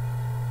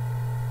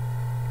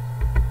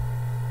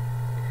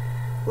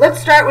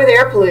 Let's start with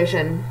air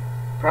pollution.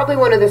 Probably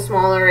one of the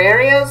smaller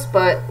areas,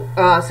 but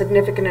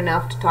significant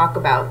enough to talk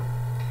about.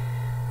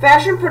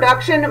 Fashion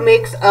production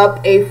makes up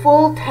a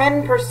full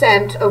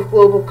 10% of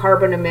global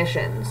carbon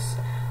emissions.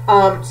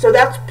 So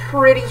that's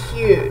pretty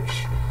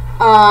huge.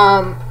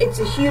 It's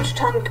a huge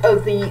chunk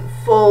of the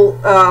full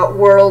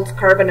world's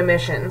carbon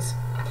emissions.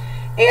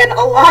 And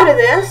a lot of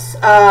this,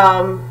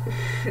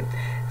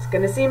 it's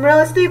going to seem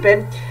really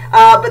stupid,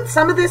 but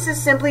some of this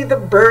is simply the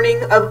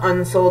burning of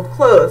unsold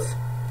clothes.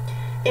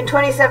 In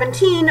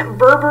 2017,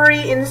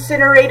 Burberry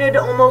incinerated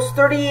almost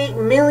 $38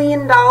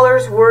 million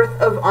worth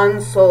of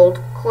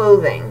unsold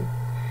clothing.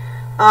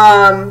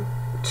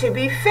 To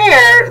be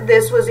fair,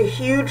 this was a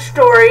huge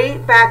story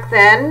back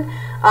then.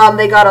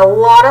 They got a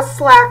lot of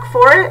slack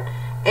for it,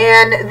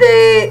 and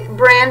the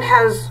brand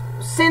has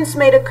since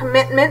made a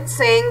commitment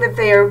saying that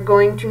they are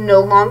going to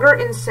no longer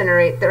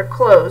incinerate their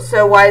clothes.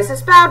 So why is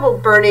this bad? Well,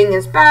 burning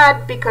is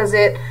bad because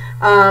it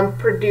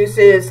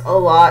produces a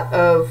lot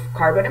of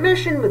carbon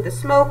emission with the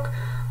smoke.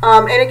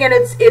 And again,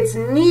 it's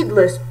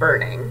needless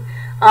burning.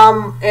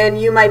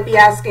 And you might be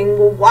asking,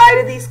 well, why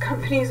do these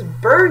companies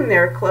burn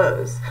their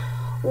clothes?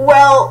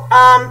 Well,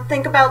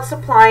 think about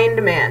supply and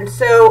demand.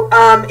 So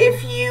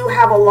if you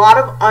have a lot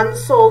of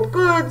unsold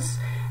goods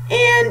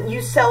and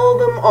you sell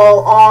them all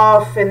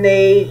off and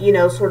they,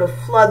 sort of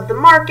flood the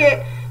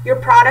market, your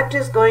product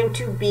is going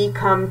to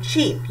become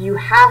cheap. You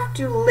have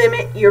to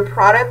limit your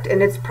product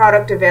and its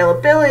product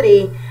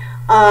availability,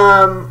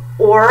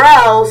 or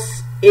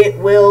else it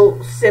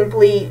will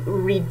simply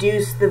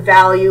reduce the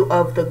value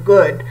of the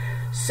good.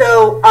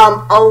 So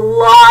a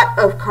lot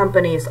of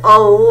companies,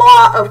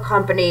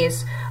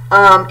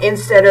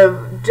 instead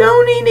of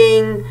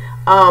donating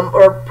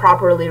or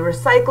properly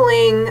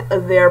recycling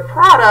their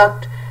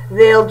product,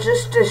 they'll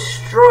just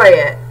destroy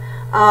it.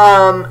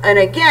 And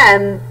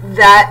again,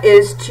 that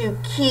is to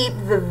keep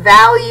the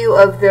value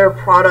of their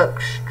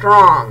product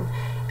strong.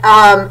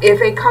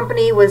 If a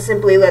company was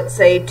simply, let's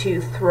say, to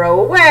throw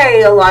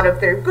away a lot of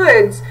their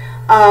goods,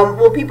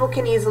 well, people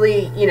can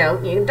easily, you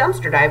can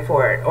dumpster dive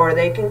for it, or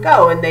they can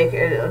go and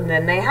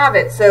then they have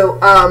it. So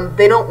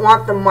they don't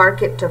want the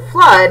market to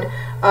flood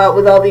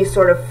with all these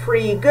sort of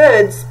free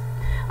goods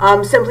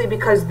simply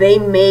because they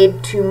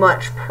made too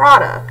much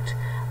product.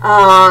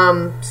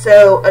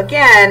 So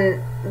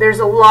again, there's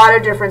a lot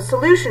of different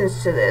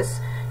solutions to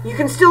this. You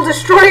can still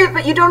destroy it,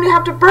 but you don't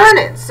have to burn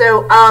it.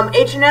 So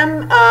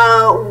H&M,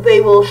 they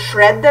will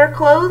shred their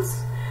clothes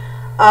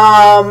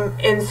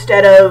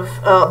instead of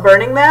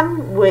burning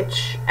them,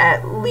 which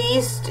at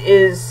least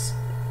has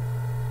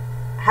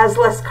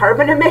less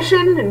carbon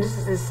emission and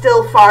is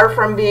still far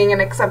from being an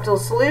acceptable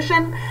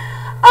solution.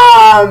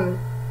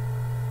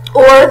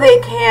 Or they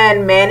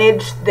can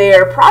manage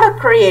their product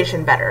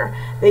creation better.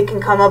 They can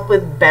come up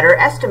with better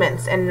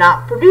estimates and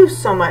not produce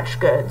so much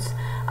goods.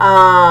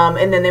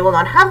 And then they will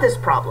not have this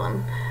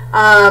problem.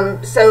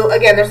 So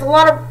again, there's a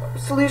lot of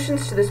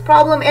solutions to this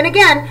problem. And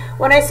again,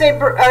 when I say,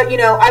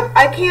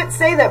 I can't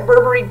say that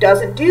Burberry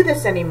doesn't do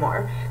this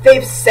anymore.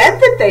 They've said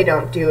that they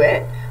don't do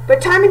it,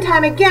 but time and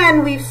time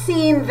again, we've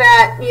seen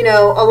that,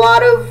 a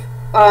lot of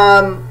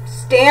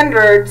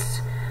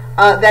standards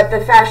that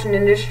the fashion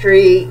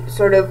industry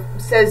sort of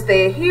says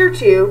they adhere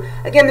to,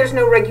 again, there's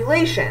no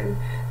regulation.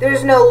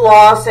 There's no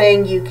law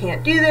saying you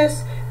can't do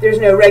this. There's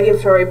no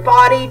regulatory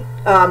body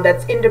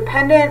that's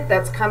independent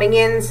that's coming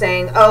in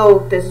saying,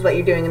 oh, this is what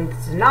you're doing and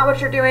this is not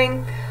what you're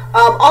doing.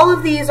 All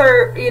of these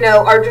are,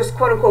 are just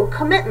quote-unquote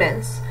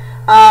commitments.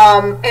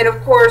 And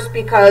of course,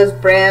 because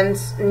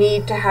brands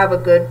need to have a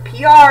good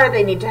PR,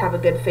 they need to have a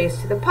good face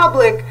to the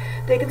public,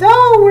 they can say,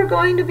 oh, we're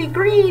going to be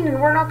green,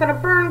 and we're not going to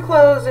burn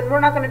clothes, and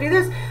we're not going to do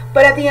this.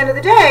 But at the end of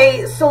the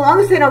day, so long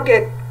as they don't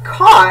get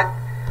caught,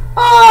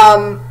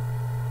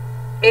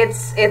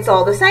 it's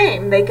all the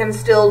same. They can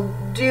still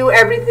do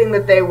everything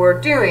that they were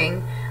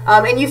doing.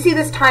 And you see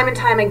this time and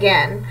time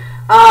again.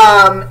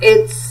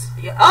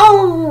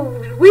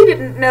 Oh, we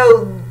didn't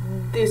know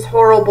this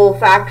horrible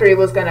factory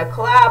was going to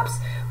collapse.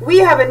 We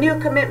have a new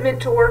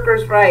commitment to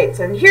workers' rights,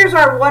 and here's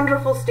our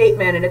wonderful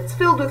statement, and it's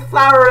filled with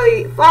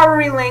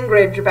flowery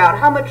language about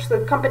how much the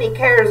company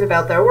cares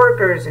about their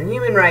workers and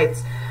human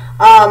rights.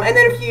 And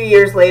then a few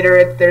years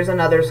later, there's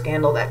another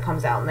scandal that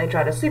comes out, and they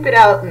try to sweep it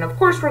out, and of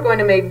course we're going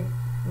to make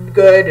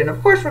good, and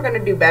of course we're going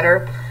to do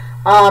better.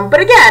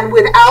 But again,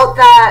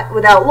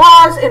 without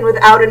laws and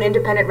without an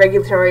independent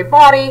regulatory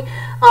body,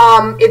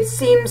 it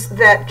seems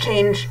that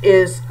change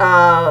is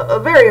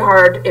very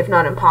hard, if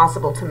not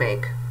impossible, to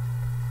make.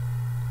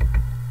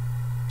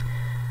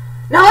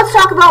 Now let's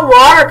talk about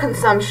water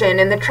consumption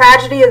and the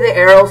tragedy of the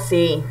Aral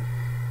Sea.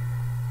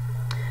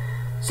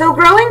 So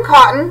growing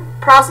cotton,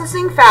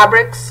 processing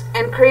fabrics,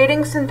 and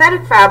creating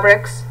synthetic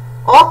fabrics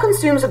all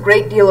consumes a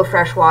great deal of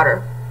fresh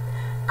water.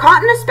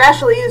 Cotton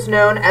especially is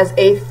known as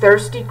a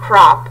thirsty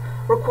crop,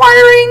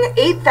 requiring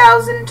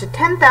 8,000 to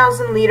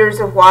 10,000 liters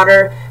of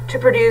water to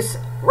produce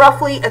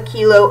roughly a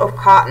kilo of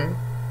cotton.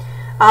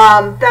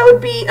 That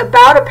would be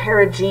about a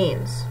pair of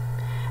jeans.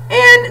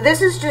 And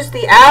this is just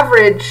the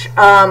average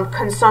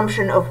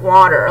consumption of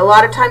water. A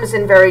lot of times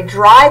in very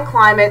dry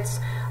climates,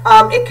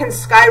 it can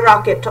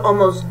skyrocket to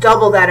almost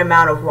double that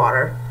amount of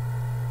water.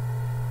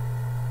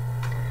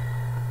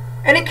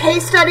 And a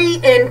case study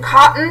in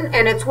cotton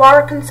and its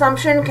water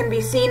consumption can be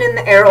seen in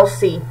the Aral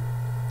Sea.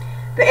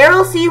 The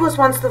Aral Sea was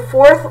once the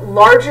 4th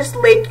largest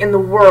lake in the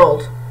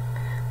world,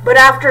 but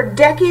after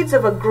decades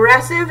of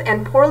aggressive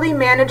and poorly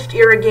managed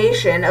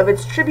irrigation of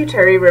its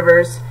tributary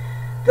rivers,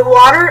 the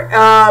water,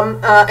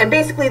 and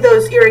basically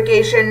those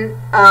irrigation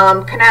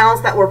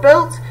canals that were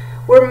built,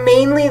 were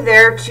mainly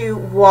there to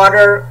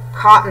water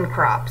cotton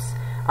crops.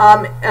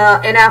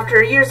 And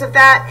after years of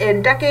that,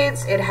 in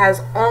decades, it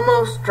has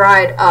almost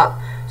dried up.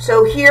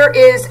 So here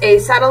is a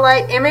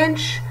satellite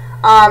image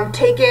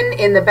taken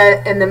in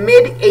the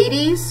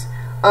mid-80s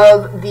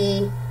of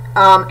the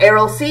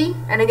Aral Sea.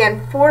 And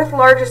again, 4th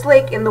largest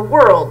lake in the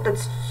world.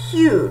 That's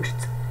huge.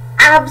 It's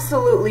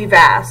absolutely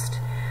vast.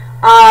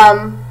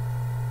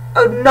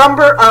 A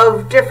number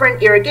of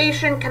different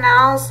irrigation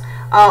canals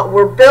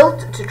were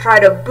built to try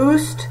to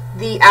boost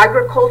the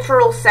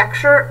agricultural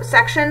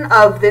section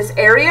of this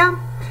area,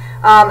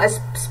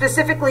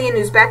 specifically in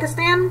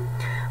Uzbekistan,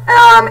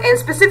 and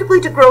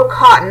specifically to grow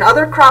cotton.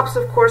 Other crops,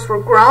 of course,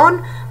 were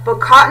grown, but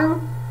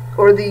cotton,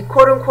 or the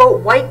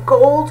quote-unquote white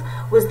gold,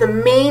 was the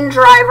main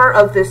driver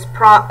of this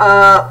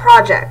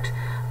project.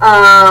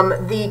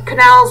 The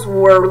canals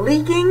were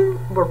leaking,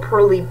 were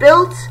poorly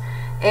built,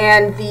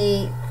 and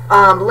the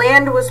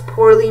land was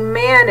poorly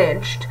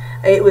managed.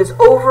 It was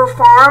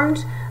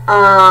over-farmed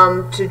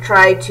to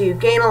try to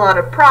gain a lot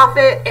of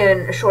profit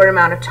in a short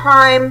amount of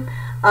time.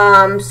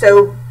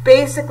 So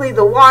basically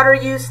the water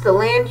use, the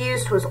land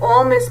use was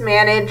all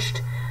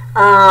mismanaged.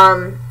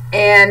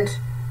 And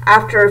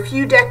after a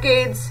few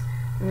decades,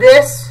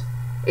 this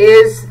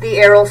is the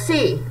Aral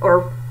Sea,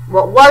 or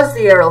what was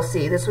the Aral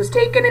Sea. This was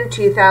taken in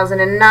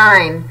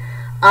 2009.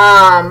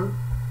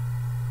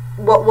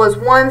 What was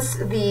once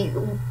the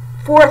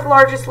 4th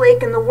largest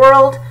lake in the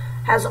world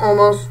has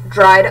almost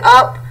dried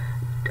up,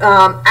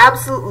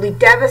 absolutely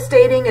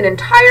devastating an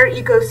entire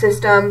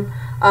ecosystem,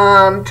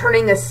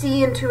 turning a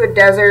sea into a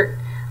desert,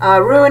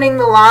 ruining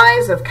the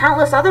lives of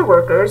countless other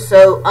workers.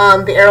 So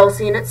the Aral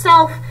Sea in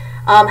itself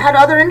had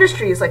other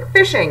industries like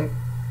fishing,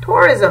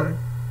 tourism,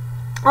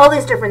 all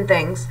these different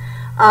things.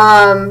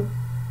 But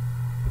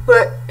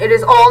it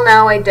is all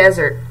now a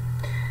desert.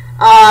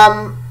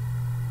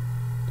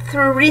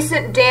 Through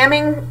recent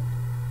damming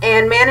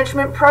and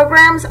management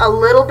programs, a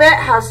little bit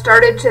has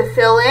started to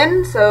fill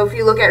in. So if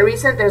you look at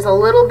recent, there's a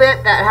little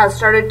bit that has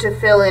started to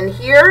fill in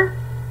here.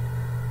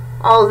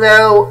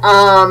 Although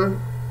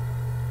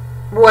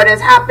what has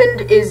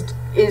happened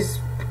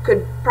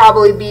could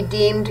probably be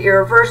deemed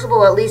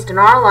irreversible, at least in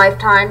our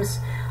lifetimes,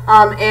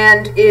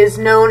 and is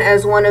known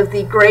as one of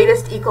the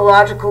greatest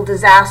ecological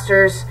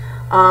disasters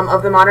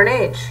of the modern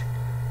age.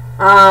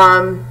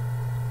 So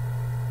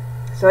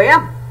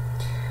yeah.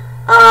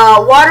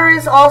 Water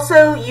is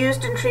also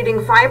used in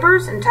treating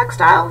fibers and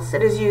textiles.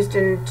 It is used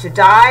to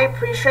dye,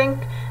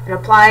 pre-shrink, and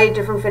apply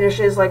different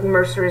finishes like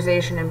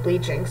mercerization and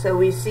bleaching. So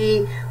we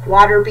see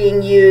water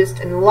being used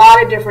in a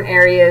lot of different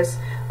areas,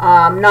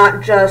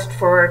 not just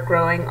for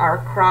growing our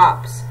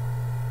crops.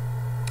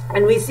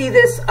 And we see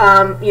this,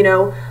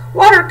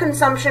 water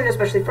consumption,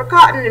 especially for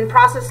cotton and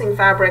processing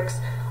fabrics,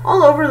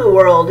 all over the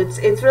world.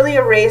 It's really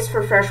a race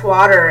for fresh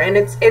water, and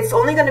it's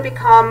only going to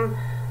become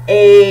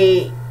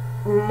a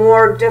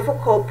more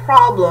difficult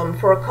problem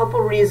for a couple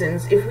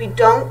reasons. If we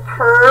don't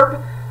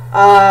curb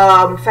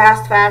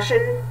fast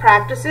fashion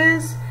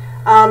practices.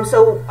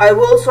 So I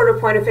will sort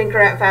of point a finger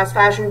at fast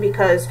fashion,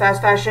 because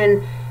fast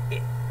fashion,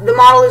 the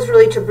model is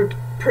really to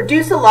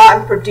produce a lot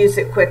and produce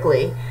it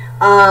quickly.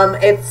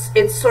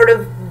 It's sort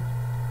of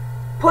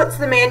puts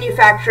the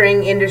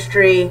manufacturing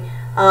industry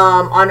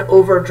on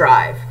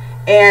overdrive.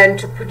 And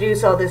to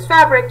produce all this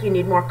fabric, you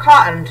need more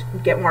cotton. To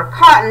get more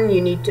cotton,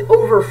 you need to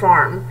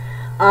overfarm.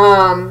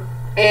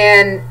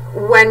 And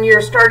when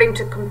you're starting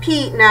to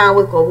compete now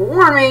with global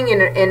warming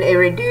and a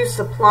reduced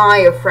supply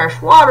of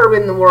fresh water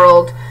in the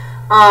world,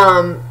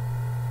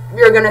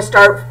 you're going to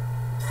start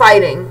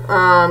fighting.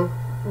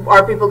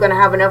 Are people going to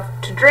have enough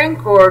to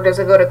drink, or does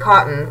it go to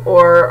cotton?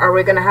 Or are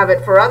we going to have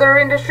it for other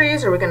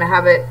industries? Are we going to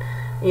have it,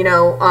 you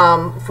know,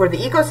 for the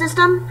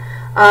ecosystem?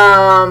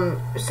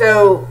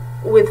 So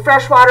with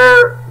fresh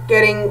water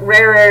getting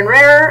rarer and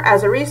rarer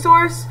as a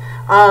resource,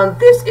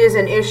 this is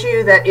an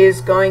issue that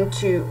is going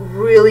to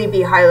really be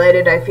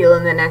highlighted, I feel,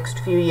 in the next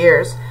few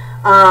years.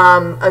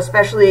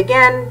 Especially,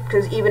 again,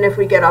 because even if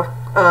we get off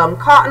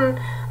cotton,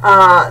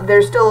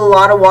 there's still a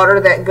lot of water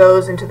that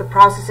goes into the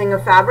processing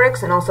of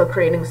fabrics and also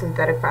creating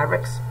synthetic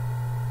fabrics.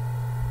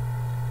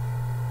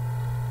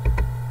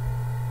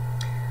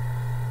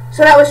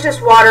 So that was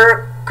just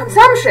water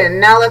consumption.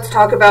 Now let's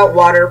talk about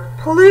water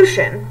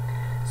pollution.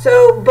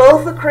 So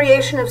both the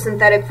creation of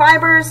synthetic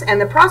fibers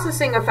and the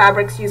processing of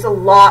fabrics use a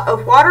lot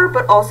of water,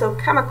 but also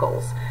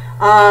chemicals.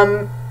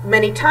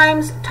 Many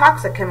times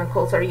toxic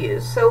chemicals are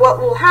used. So what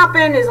will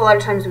happen is a lot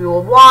of times we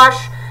will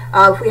wash.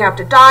 If we have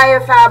to dye a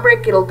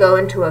fabric, it'll go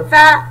into a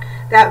vat.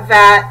 That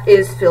vat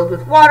is filled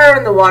with water,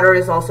 and the water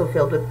is also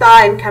filled with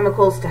dye and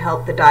chemicals to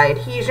help the dye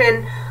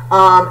adhesion.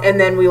 And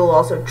then we will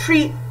also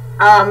treat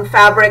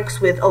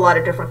fabrics with a lot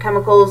of different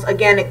chemicals.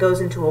 Again, it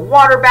goes into a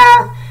water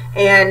bath,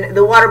 and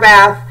the water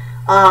bath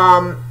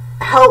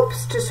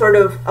helps to sort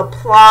of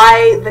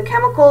apply the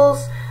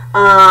chemicals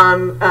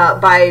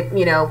by,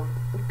 you know,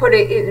 put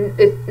it in,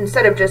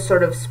 instead of just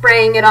sort of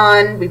spraying it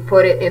on, we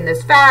put it in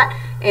this vat,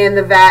 and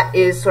the vat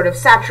is sort of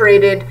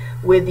saturated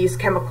with these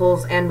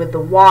chemicals and with the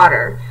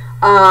water.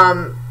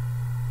 After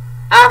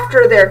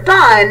they're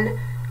done,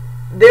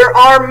 there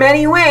are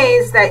many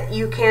ways that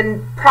you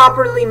can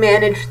properly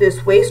manage this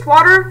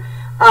wastewater.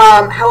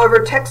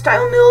 However,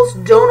 textile mills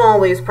don't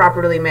always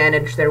properly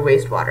manage their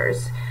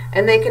wastewaters,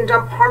 and they can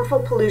dump harmful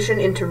pollution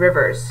into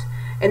rivers.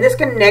 And this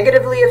can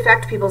negatively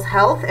affect people's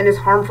health and is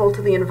harmful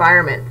to the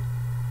environment.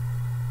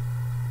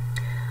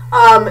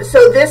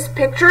 So this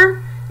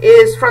picture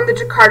is from the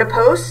Jakarta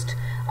Post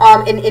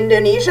in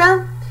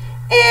Indonesia,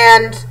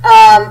 and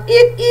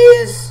it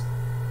is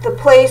the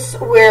place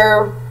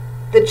where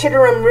the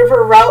Citarum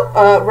River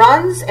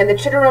runs, and the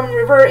Citarum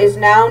River is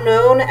now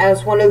known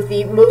as one of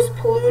the most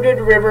polluted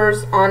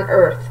rivers on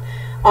Earth.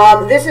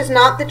 This is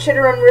not the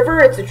Citarum River,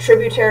 it's a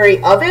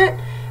tributary of it,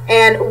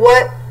 and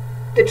what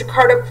the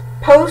Jakarta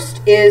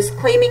Post is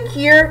claiming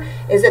here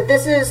is that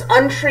this is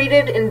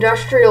untreated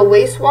industrial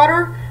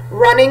wastewater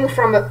running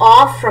from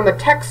a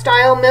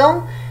textile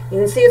mill. You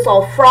can see it's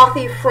all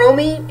frothy,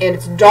 foamy, and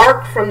it's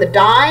dark from the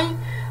dye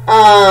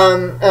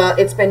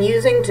it's been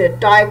using to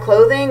dye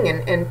clothing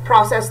and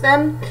process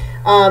them,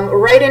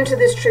 right into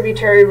this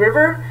tributary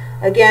river,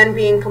 again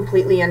being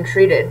completely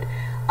untreated.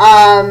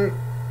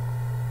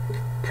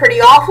 Pretty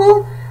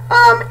awful.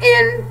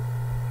 And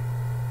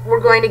we're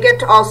going to get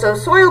to also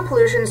soil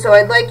pollution, so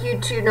I'd like you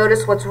to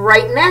notice what's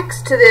right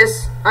next to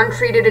this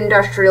untreated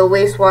industrial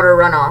wastewater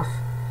runoff.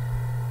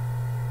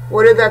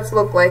 What do that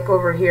look like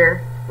over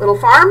here? Little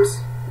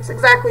farms? That's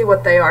exactly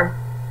what they are.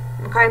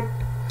 Okay?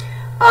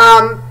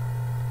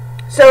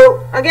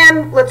 So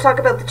again, let's talk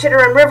about the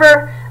Citarum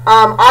River.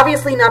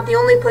 Obviously not the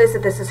only place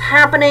that this is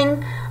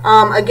happening.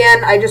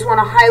 Again, I just want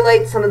to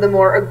highlight some of the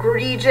more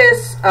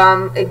egregious,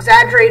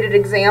 exaggerated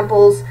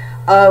examples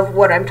of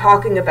what I'm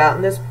talking about,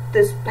 and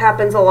this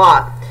happens a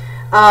lot.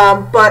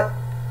 But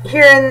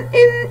here in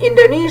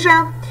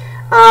Indonesia,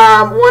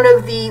 one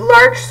of the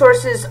large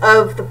sources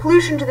of the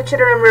pollution to the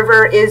Citarum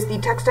River is the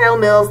textile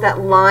mills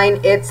that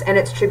line its and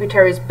its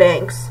tributaries'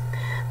 banks.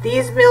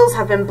 These mills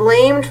have been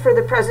blamed for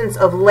the presence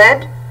of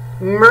lead,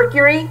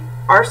 mercury,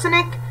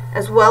 arsenic,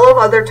 as well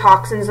as other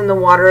toxins in the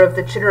water of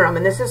the Citarum,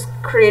 and this has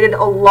created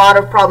a lot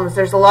of problems.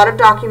 There's a lot of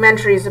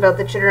documentaries about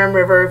the Citarum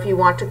River if you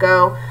want to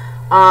go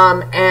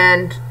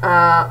and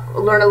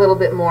learn a little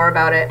bit more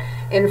about it.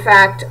 In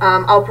fact,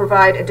 I'll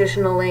provide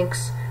additional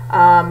links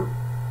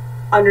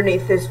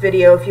underneath this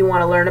video if you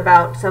want to learn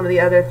about some of the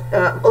other,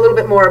 a little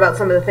bit more about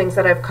some of the things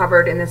that I've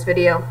covered in this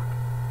video.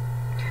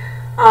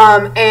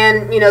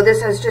 And, you know,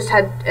 this has just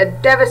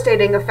had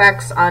devastating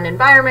effects on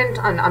environment,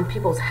 on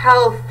people's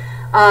health,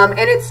 and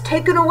it's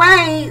taken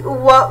away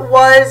what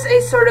was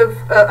a sort of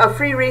a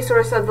free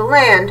resource of the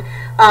land.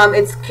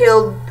 It's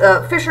killed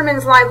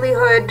fishermen's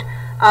livelihood.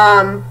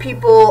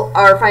 People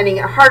are finding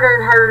it harder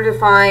and harder to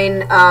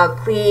find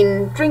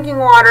clean drinking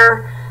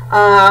water,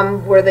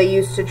 where they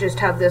used to just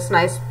have this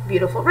nice,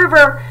 beautiful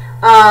river.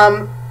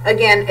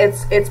 Again,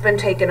 it's been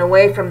taken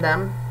away from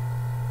them.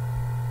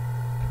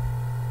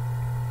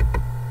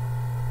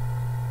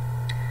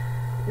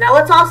 Now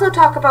let's also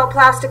talk about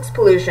plastics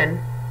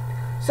pollution.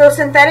 So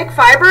synthetic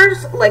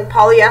fibers like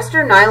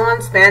polyester, nylon,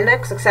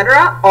 spandex,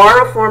 etc.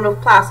 are a form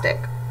of plastic,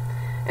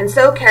 and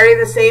so carry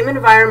the same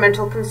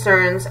environmental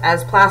concerns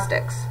as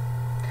plastics.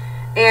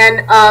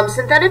 And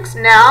synthetics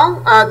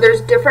now,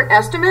 there's different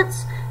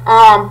estimates,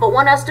 but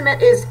one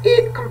estimate is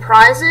it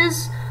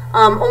comprises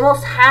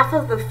almost half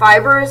of the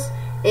fibers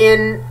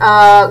in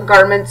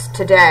garments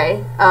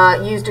today,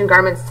 used in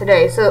garments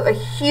today. So a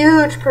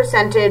huge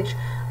percentage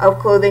of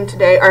clothing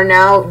today are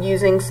now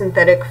using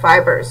synthetic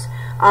fibers.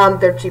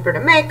 They're cheaper to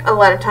make. A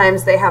lot of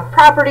times they have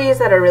properties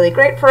that are really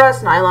great for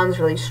us. Nylon's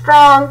really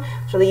strong.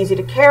 It's really easy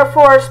to care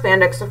for.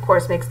 Spandex, of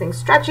course, makes things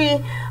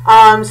stretchy.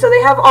 So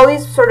they have all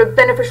these sort of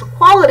beneficial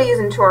qualities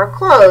into our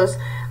clothes.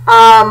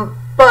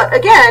 But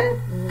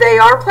again, they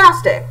are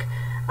plastic.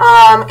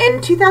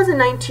 In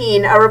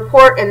 2019, a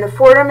report in the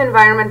Fordham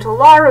Environmental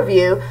Law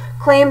Review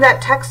claimed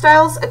that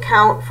textiles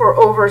account for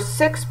over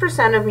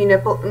 6% of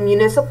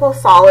municipal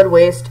solid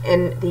waste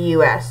in the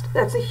U.S.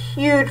 That's a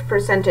huge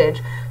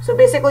percentage. So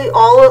basically,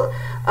 out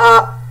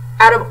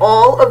of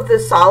all of the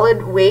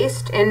solid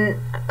waste in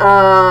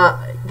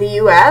the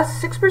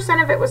U.S.,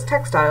 6% of it was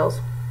textiles.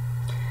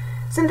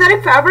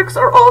 Synthetic fabrics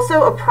are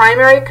also a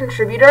primary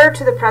contributor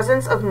to the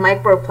presence of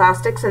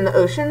microplastics in the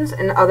oceans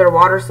and other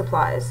water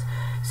supplies.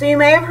 So you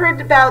may have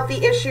heard about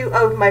the issue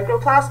of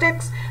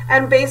microplastics,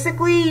 and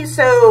basically,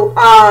 so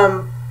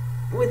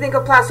we think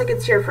of plastic,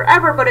 it's here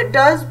forever, but it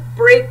does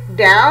break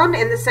down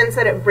in the sense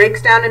that it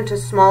breaks down into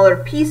smaller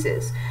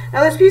pieces.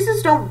 Now those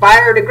pieces don't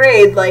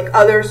biodegrade like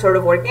other sort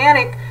of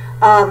organic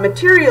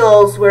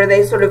materials where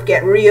they sort of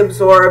get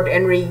reabsorbed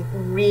and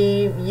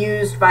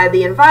reused by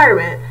the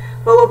environment.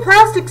 But what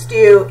plastics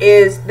do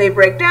is they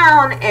break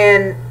down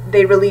and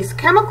they release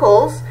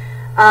chemicals,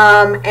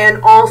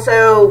 and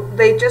also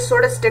they just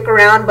sort of stick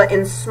around but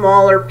in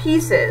smaller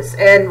pieces.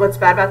 And what's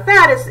bad about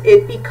that is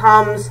it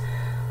becomes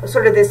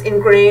sort of this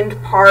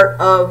ingrained part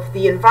of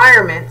the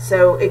environment.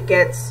 So it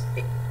gets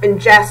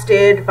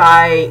ingested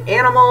by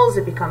animals,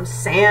 it becomes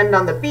sand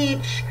on the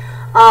beach,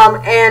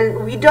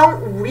 and we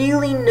don't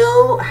really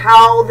know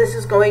how this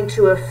is going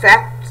to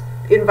affect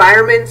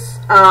environments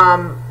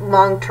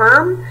long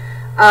term.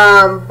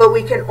 But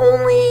we can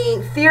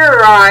only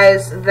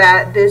theorize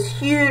that this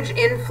huge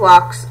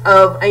influx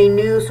of a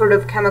new sort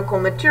of chemical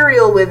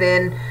material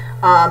within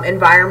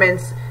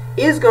environments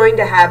is going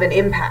to have an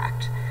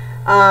impact.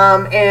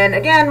 And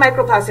again,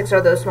 microplastics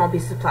are those small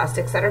pieces of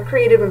plastics that are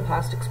created when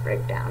plastics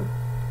break down.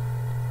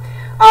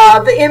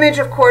 The image,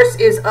 of course,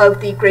 is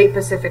of the Great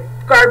Pacific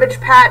Garbage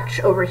Patch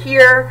over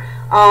here.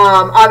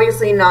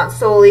 Obviously not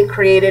solely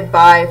created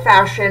by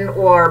fashion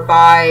or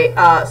by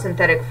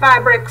synthetic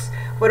fabrics,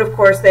 but of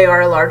course they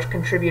are a large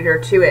contributor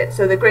to it.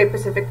 So the Great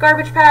Pacific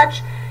Garbage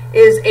Patch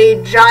is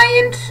a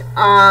giant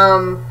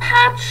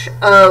patch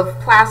of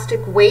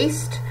plastic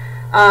waste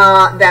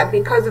that,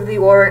 because of the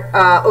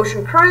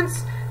ocean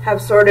currents,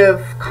 have sort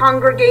of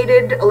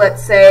congregated,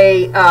 let's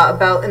say,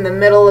 about in the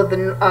middle of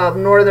the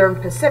northern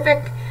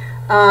Pacific,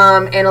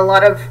 and a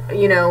lot of,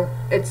 you know,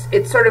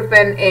 it's sort of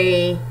been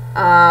a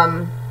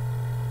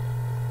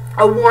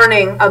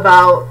warning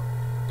about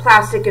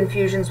plastic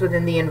infusions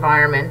within the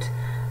environment,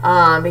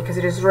 because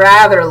it is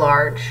rather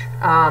large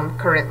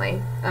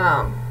currently.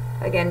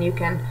 Again, you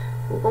can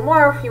Google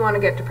more if you want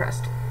to get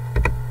depressed.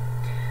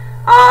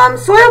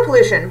 Soil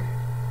pollution.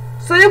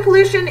 Soil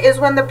pollution is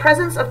when the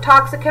presence of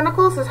toxic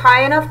chemicals is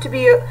high enough to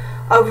be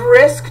of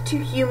risk to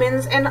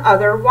humans and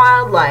other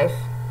wildlife.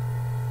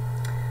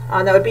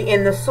 That would be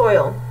in the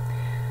soil.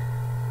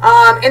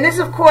 And this,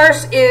 of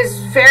course, is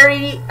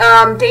very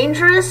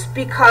dangerous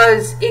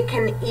because it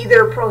can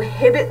either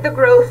prohibit the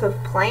growth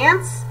of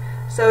plants,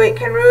 so it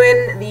can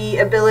ruin the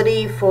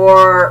ability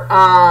for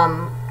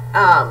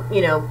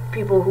you know,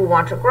 people who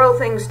want to grow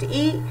things to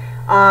eat,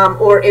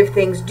 or if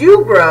things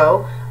do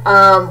grow,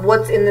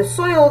 what's in the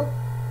soil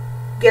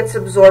gets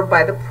absorbed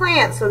by the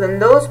plant, so then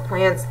those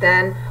plants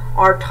then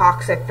are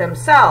toxic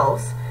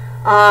themselves.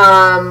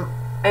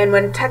 And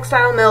when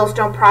textile mills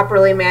don't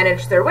properly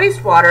manage their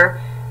wastewater,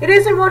 it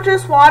isn't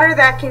just water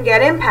that can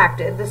get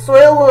impacted. The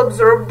soil will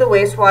absorb the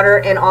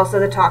wastewater and also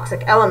the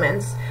toxic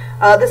elements.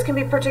 This can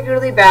be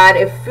particularly bad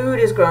if food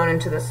is grown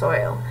into the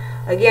soil.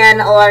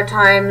 Again, a lot of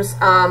times,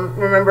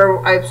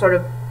 remember I've sort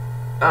of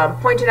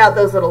pointed out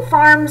those little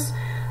farms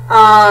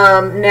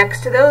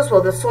next to those.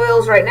 Well, the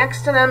soil's right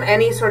next to them.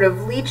 Any sort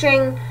of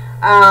leaching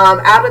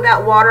out of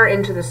that water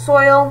into the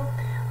soil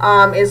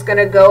is going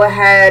to go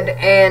ahead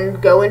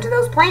and go into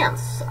those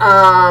plants,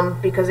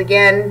 because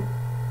again,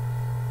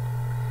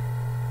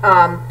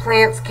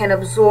 plants can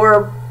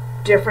absorb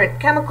different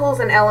chemicals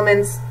and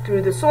elements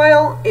through the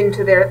soil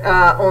into their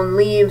own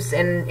leaves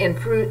and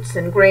fruits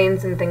and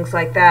grains and things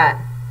like that.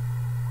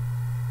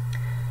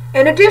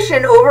 In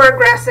addition,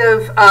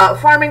 over-aggressive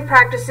farming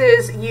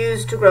practices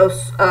used to grow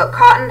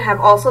cotton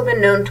have also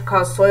been known to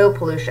cause soil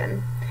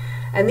pollution,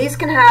 and these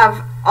can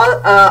have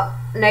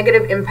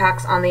negative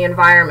impacts on the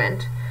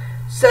environment.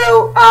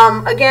 So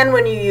again,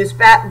 when you use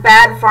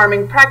bad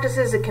farming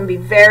practices, it can be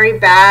very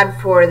bad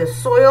for the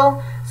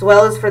soil. as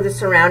well as for the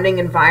surrounding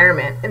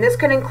environment. And this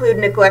can include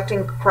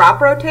neglecting crop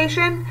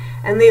rotation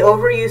and the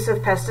overuse of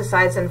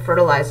pesticides and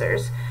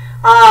fertilizers.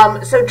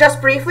 So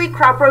just briefly,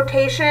 crop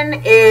rotation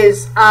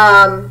is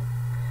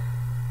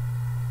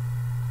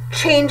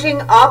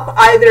changing up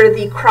either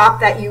the crop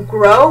that you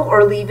grow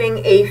or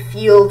leaving a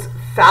field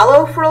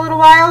fallow for a little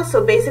while.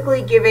 So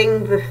basically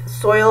giving the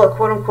soil a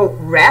quote-unquote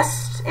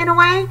rest in a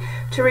way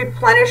to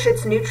replenish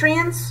its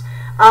nutrients.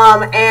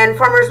 And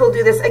farmers will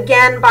do this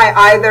again by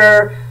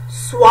either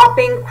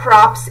swapping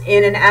crops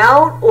in and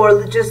out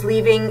or just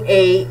leaving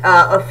a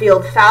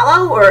field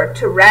fallow or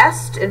to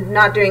rest and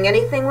not doing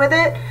anything with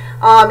it.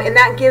 And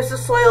that gives the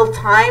soil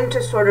time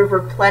to sort of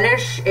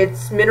replenish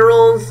its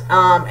minerals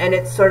and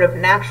its sort of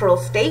natural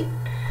state.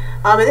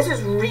 And this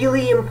is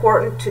really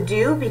important to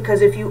do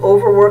because if you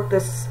overwork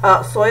this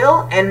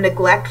soil and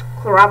neglect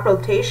crop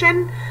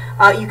rotation,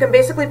 you can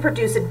basically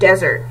produce a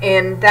desert.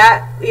 And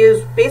that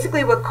is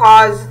basically what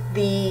caused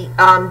the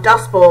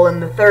Dust Bowl in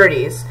the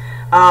 30s,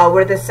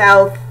 where the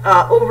South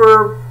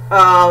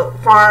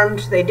farmed,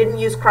 they didn't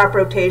use crop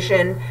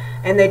rotation,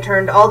 and they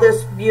turned all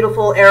this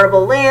beautiful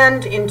arable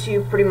land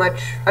into pretty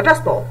much a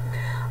Dust Bowl.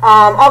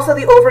 Also,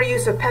 the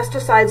overuse of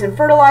pesticides and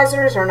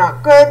fertilizers are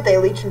not good. They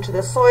leach into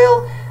the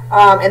soil,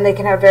 and they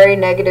can have very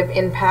negative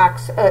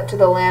impacts to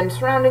the land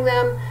surrounding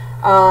them,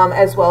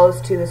 as well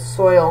as to the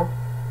soil.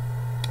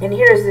 And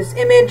here's this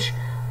image,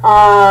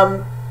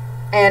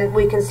 and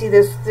we can see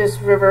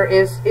this river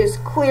is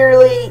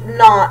clearly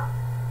not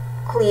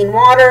clean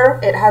water.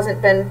 It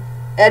hasn't been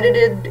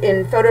edited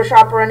in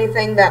Photoshop or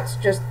anything. That's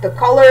just the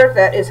color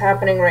that is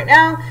happening right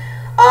now.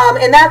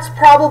 And that's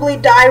probably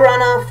dye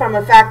runoff from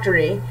a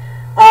factory.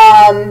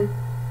 A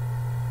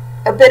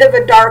bit of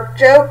a dark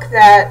joke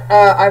that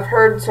I've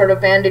heard sort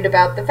of bandied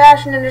about the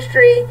fashion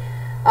industry.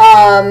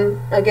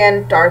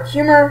 Again, dark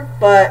humor,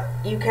 but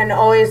you can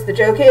always, the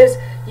joke is,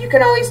 you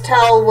can always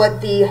tell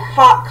what the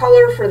hot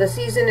color for the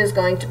season is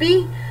going to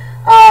be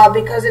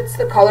because it's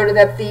the color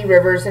that the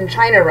rivers in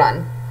China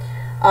run.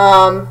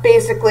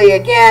 Basically,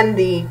 again,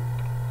 the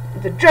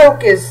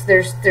joke is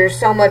there's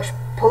so much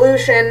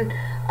pollution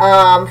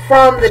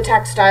from the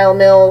textile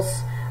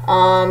mills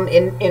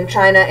in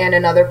China and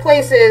in other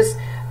places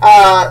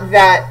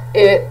that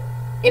it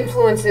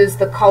influences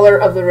the color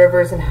of the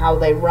rivers and how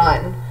they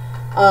run.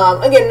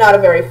 Again, not a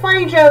very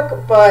funny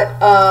joke, but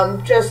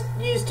just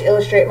used to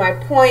illustrate my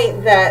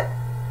point that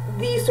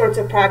these sorts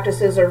of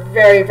practices are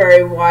very,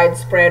 very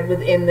widespread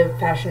within the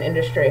fashion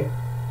industry.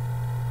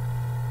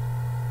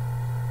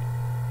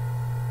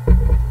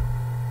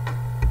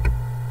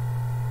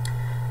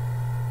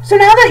 So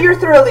now that you're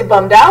thoroughly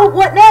bummed out,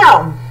 what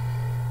now?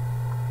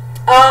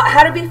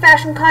 How to be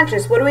fashion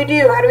conscious? What do we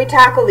do? How do we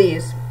tackle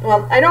these?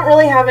 Well, I don't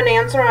really have an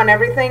answer on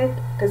everything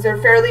because they're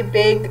fairly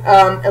big,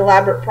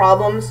 elaborate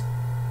problems.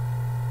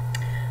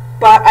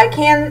 But I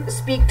can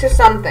speak to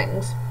some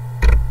things.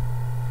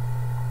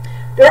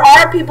 There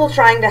are people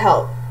trying to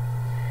help.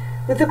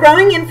 With the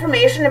growing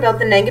information about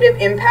the negative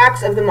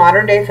impacts of the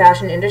modern-day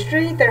fashion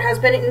industry, there has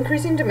been an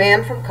increasing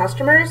demand from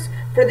customers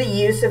for the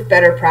use of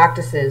better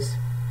practices.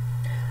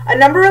 A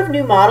number of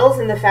new models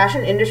in the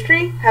fashion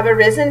industry have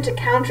arisen to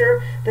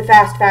counter the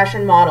fast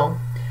fashion model.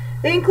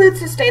 They include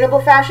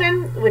sustainable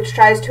fashion, which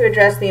tries to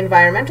address the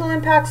environmental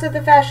impacts of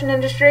the fashion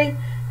industry,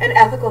 and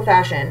ethical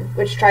fashion,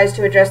 which tries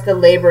to address the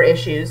labor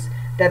issues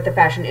that the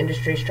fashion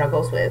industry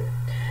struggles with.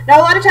 Now,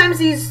 a lot of times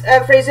these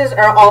phrases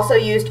are also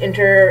used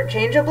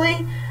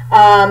interchangeably.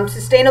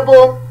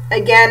 Sustainable,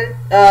 again,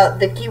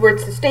 the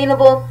keyword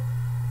sustainable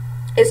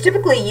is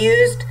typically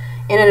used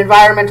in an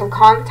environmental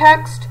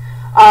context,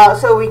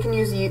 so we can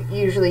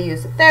usually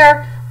use it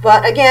there.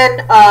 But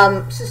again,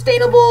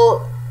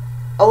 sustainable,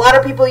 a lot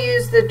of people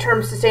use the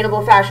term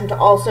sustainable fashion to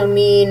also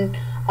mean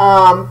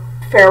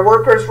fair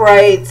workers'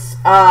 rights,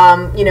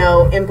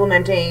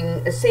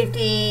 implementing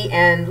safety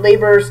and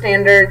labor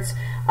standards,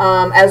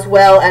 as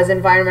well as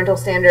environmental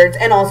standards,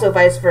 and also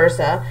vice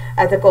versa.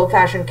 Ethical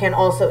fashion can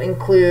also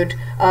include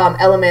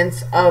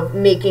elements of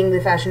making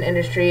the fashion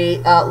industry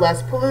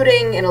less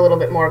polluting and a little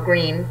bit more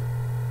green.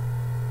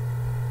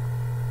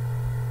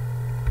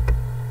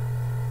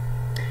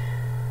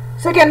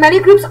 So again, many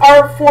groups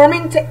are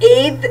forming to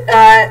aid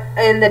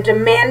in the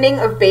demanding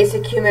of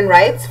basic human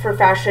rights for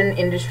fashion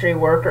industry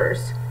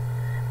workers.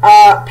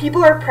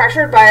 People are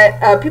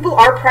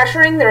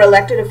pressuring their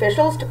elected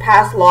officials to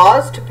pass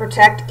laws to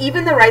protect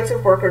even the rights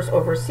of workers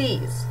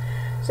overseas.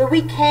 So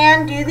we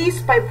can do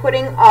this by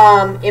putting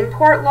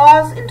import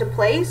laws into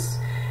place.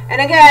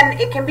 And again,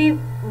 it can be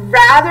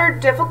rather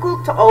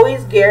difficult to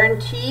always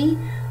guarantee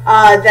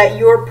that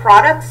your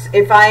products,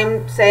 if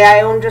say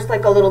I own just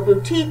like a little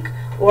boutique,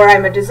 or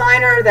I'm a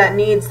designer that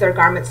needs their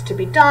garments to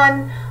be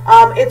done,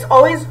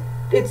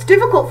 it's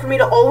difficult for me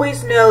to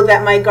always know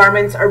that my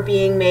garments are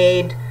being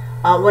made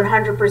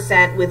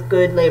 100% with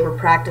good labor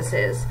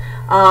practices.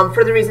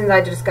 For the reasons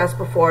I discussed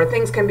before,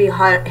 things can be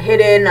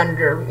hidden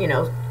under,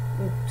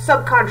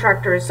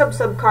 subcontractors,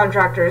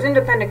 subcontractors,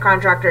 independent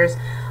contractors,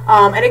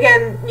 and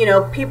again,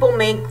 people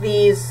make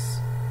these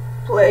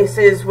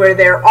places where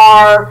there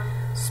are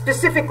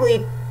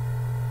specifically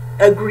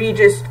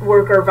egregious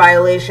worker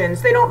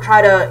violations, they don't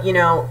try to,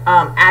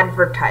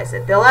 advertise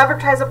it. They'll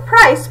advertise a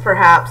price,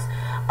 perhaps,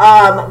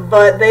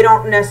 but they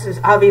don't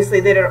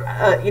necessarily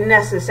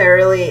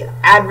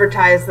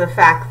advertise the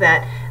fact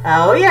that,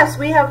 oh yes,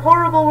 we have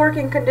horrible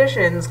working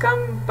conditions,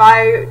 come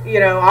buy,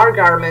 our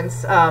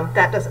garments.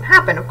 That doesn't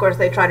happen. Of course,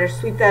 they try to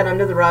sweep that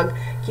under the rug,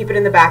 keep it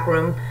in the back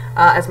room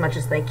as much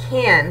as they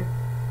can.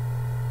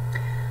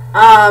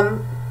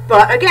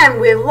 But again,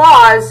 with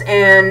laws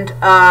and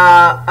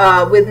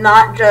with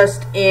not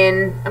just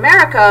in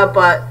America,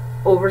 but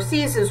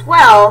overseas as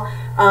well,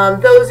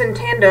 those in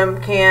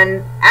tandem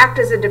can act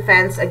as a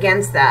defense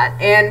against that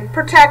and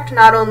protect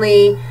not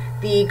only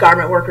the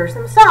garment workers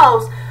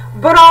themselves,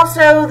 but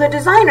also the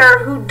designer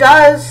who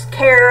does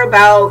care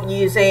about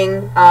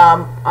using,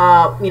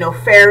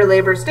 fair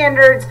labor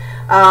standards,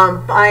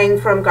 buying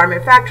from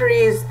garment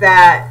factories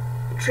that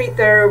treat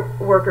their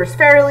workers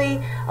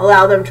fairly,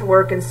 allow them to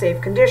work in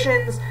safe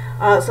conditions,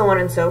 so on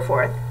and so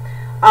forth.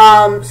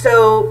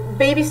 So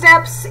baby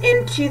steps.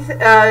 In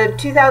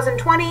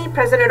 2020,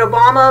 President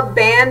Obama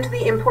banned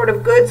the import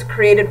of goods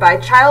created by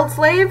child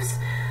slaves.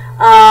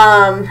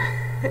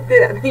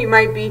 You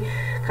might be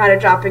kind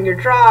of dropping your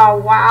jaw.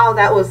 Wow,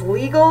 that was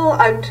legal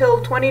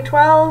until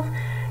 2012.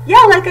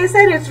 Yeah, like I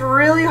said, it's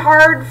really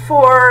hard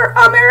for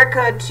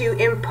America to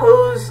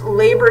impose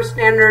labor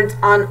standards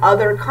on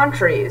other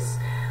countries.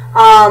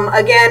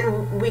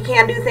 Again, we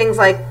can do things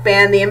like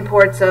ban the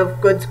imports of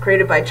goods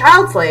created by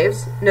child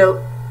slaves.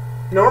 Note,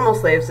 normal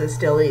slaves is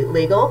still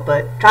illegal,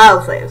 but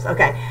child slaves,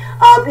 okay.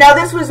 Now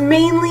this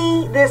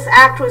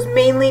act was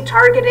mainly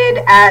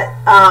targeted at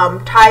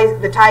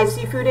the Thai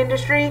seafood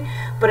industry,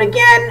 but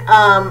again,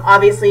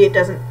 obviously it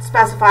doesn't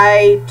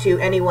specify to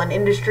any one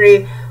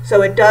industry,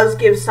 so it does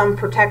give some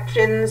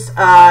protections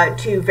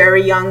to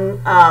very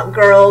young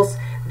girls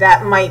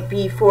that might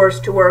be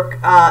forced to work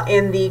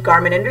in the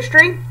garment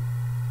industry.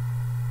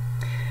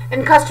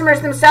 And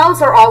customers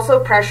themselves are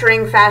also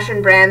pressuring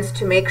fashion brands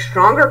to make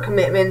stronger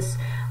commitments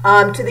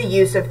to the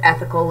use of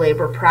ethical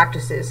labor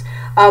practices.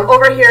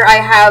 Over here I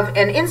have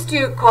an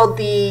institute called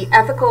the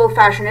Ethical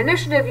Fashion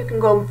Initiative. You can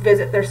go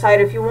visit their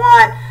site if you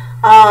want,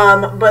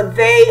 but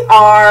they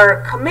are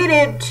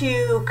committed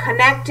to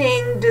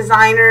connecting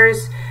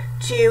designers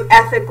to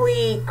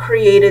ethically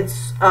created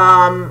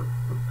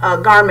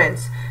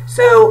garments.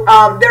 So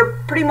they're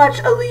pretty much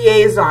a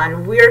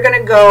liaison. We're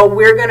going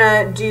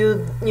to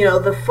do,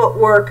 the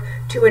footwork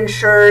to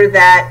ensure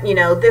that,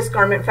 this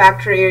garment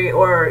factory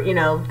or,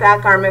 that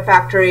garment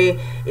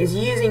factory is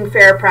using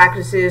fair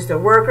practices. The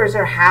workers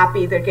are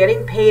happy. They're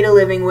getting paid a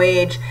living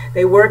wage.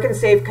 They work in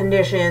safe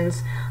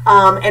conditions.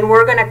 And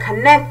we're going to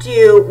connect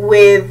you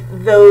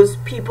with those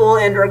people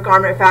and or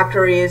garment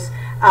factories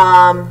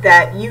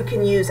that you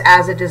can use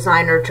as a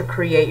designer to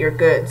create your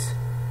goods.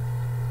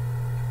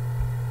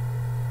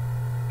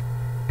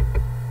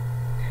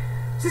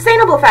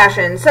 Sustainable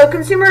fashion. So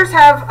consumers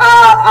have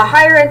a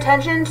higher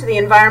attention to the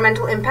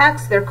environmental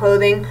impacts of their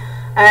clothing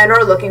and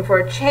are looking for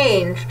a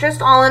change.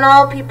 Just all in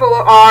all, people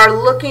are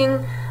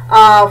looking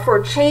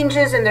for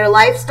changes in their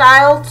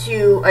lifestyle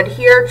to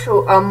adhere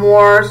to a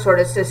more sort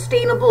of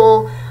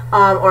sustainable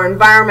or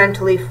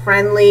environmentally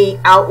friendly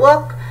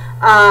outlook.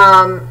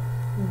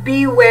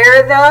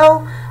 Beware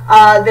though,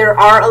 there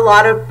are a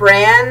lot of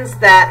brands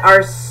that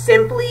are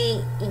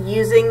simply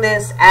using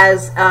this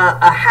as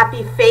a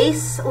happy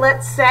face,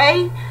 let's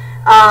say,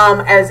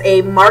 as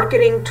a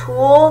marketing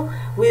tool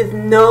with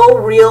no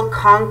real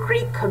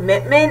concrete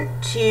commitment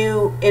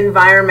to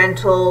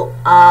environmental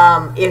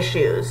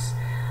issues.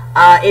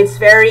 It's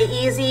very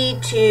easy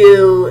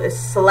to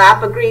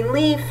slap a green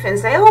leaf and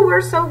say, oh,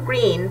 we're so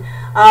green.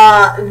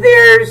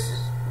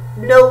 There's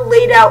no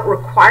laid out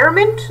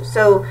requirement.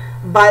 So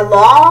by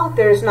law,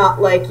 there's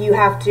not like you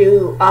have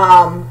to,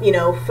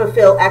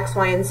 fulfill X,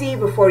 Y, and Z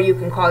before you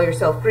can call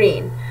yourself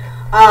green.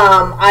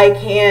 I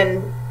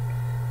can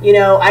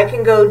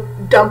go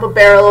dump a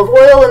barrel of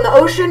oil in the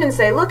ocean and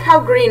say, look how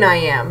green I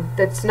am.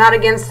 That's not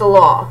against the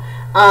law.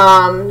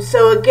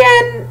 So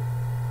again,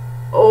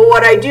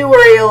 what I do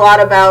worry a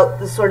lot about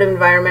the sort of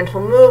environmental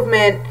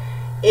movement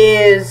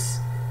is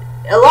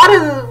a lot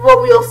of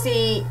what we'll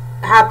see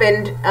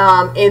happened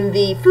in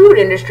the food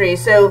industry.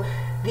 So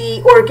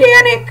the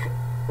organic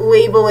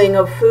labeling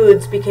of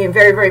foods became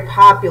very, very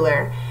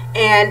popular,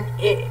 and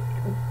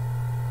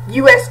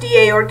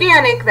USDA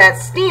organic, that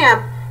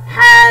stamp,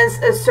 has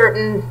a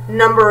certain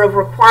number of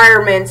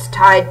requirements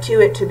tied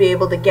to it to be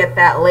able to get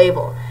that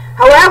label.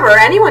 However,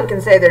 anyone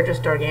can say they're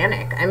just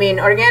organic. I mean,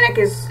 organic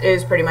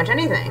is pretty much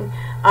anything.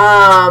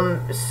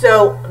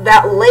 So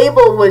that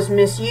label was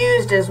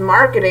misused as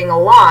marketing a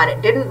lot.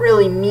 It didn't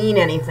really mean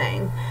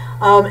anything.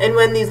 And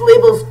when these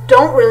labels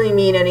don't really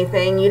mean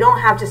anything, you don't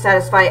have to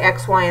satisfy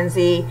X, Y, and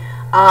Z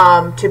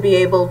to be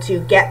able to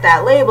get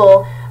that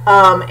label,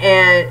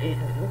 and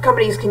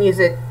companies can use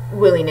it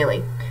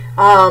willy-nilly.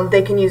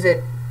 They can use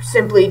it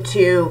simply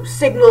to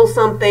signal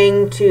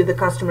something to the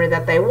customer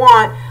that they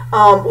want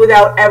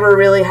without ever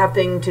really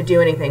having to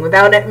do anything,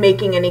 without it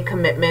making any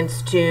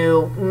commitments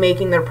to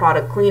making their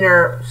product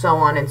cleaner, so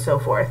on and so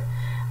forth.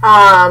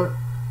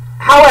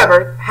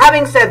 However,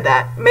 having said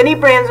that, many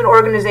brands and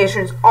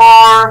organizations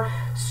are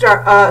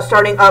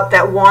starting up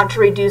that want to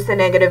reduce the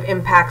negative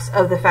impacts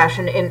of the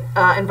fashion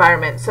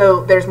environment.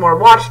 So there's more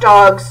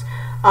watchdogs,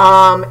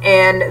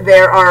 and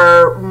there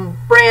are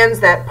brands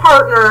that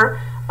partner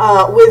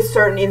with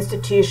certain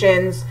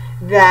institutions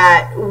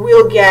that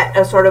will get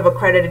a sort of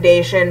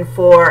accreditation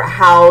for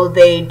how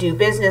they do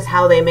business,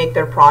 how they make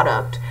their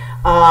product.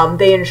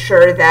 They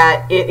ensure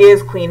that it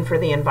is clean for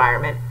the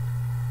environment.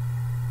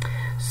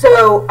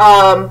 So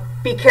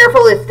be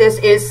careful if this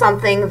is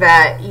something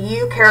that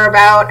you care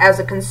about as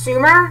a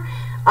consumer.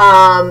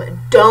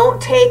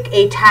 Don't take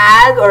a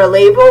tag or a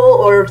label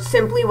or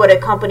simply what a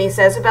company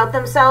says about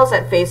themselves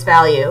at face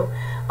value.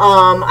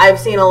 I've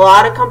seen a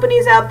lot of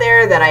companies out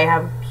there that I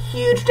have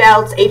huge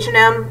doubts.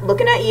 H&M,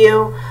 looking at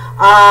you.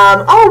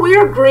 Oh,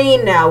 we're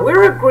green now.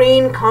 We're a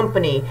green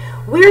company.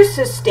 We're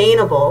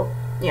sustainable.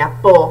 Yeah,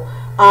 bull.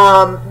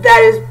 That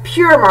is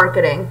pure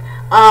marketing.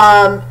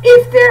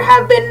 If there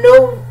have been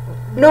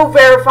no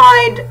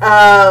verified,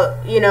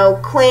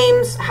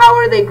 claims, how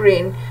are they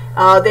green?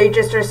 They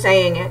just are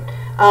saying it.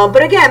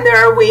 But again, there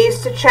are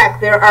ways to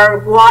check. There are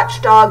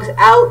watchdogs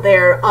out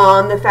there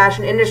on the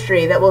fashion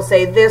industry that will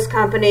say this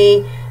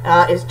company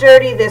is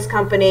dirty, this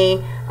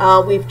company,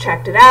 we've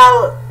checked it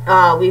out,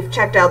 we've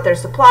checked out their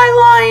supply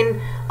line.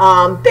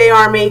 They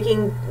are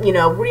making,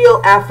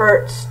 real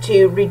efforts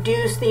to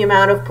reduce the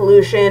amount of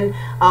pollution.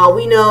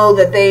 We know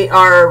that they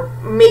are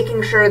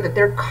making sure that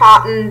their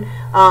cotton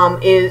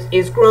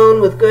is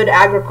grown with good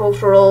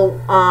agricultural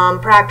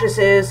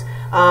practices,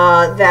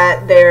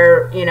 that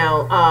their,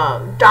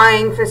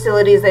 dyeing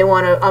facilities, they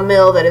want a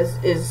mill that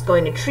is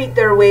going to treat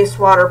their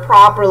wastewater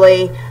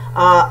properly,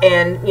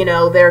 and,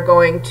 they're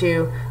going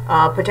to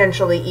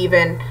potentially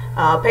even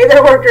pay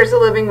their workers a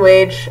living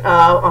wage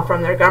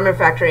from their garment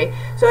factory.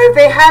 So if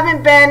they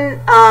haven't been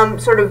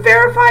sort of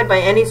verified by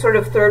any sort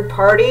of third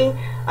party,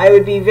 I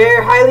would be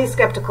very highly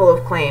skeptical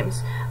of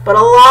claims. But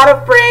a lot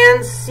of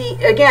brands see,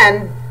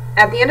 again,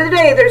 at the end of the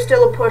day, there's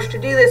still a push to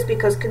do this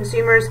because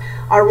consumers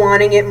are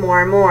wanting it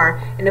more and more.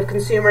 And if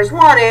consumers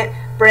want it,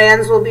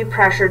 brands will be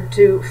pressured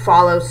to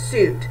follow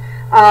suit.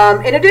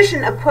 In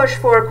addition, a push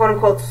for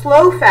quote-unquote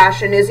slow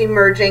fashion is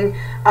emerging,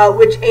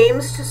 which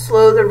aims to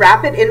slow the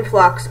rapid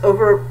influx of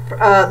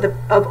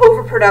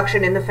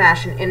overproduction in the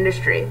fashion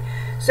industry.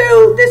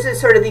 So this is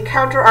sort of the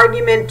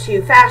counter-argument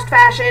to fast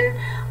fashion.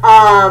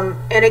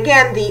 And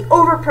again, the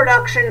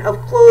overproduction of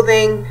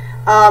clothing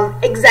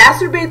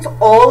exacerbates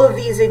all of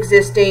these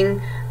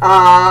existing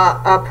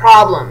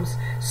problems.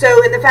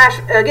 So in the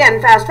fast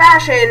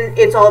fashion,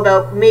 it's all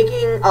about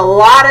making a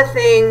lot of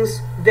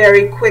things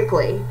very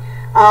quickly.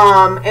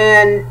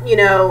 And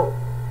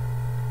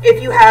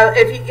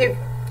if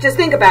just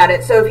think about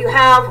it. So if you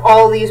have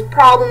all these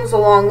problems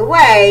along the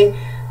way,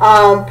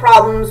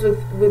 problems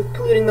with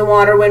polluting the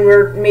water when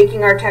we're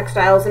making our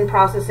textiles and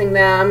processing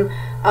them,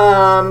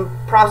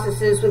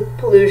 processes with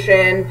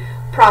pollution,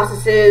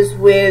 processes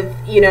with,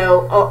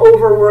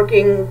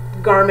 overworking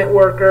garment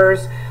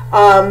workers,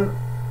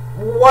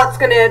 what's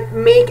going to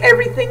make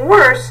everything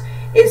worse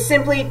is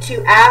simply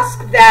to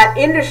ask that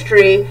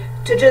industry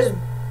to just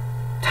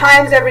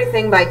times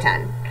everything by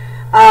 10,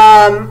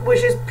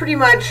 which is pretty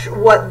much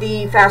what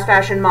the fast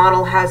fashion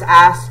model has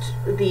asked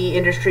the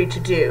industry to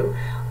do.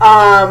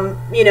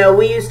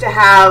 We used to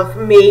have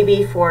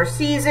maybe 4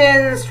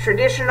 seasons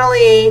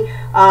traditionally,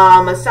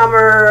 a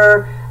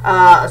summer,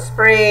 a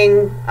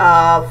spring,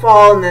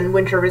 fall, and then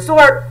winter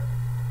resort.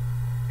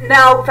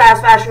 Now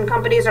fast fashion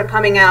companies are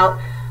coming out,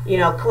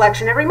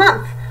 collection every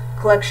month,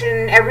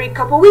 collection every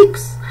couple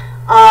weeks.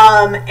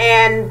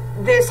 And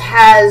this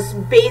has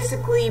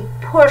basically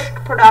pushed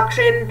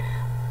production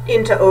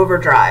into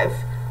overdrive.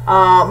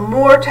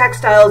 More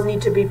textiles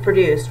need to be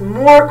produced.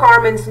 More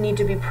garments need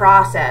to be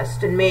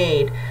processed and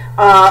made.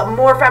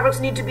 More fabrics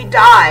need to be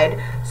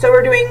dyed. So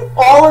we're doing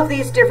all of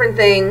these different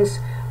things,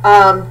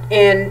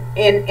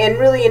 and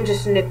really in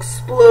just an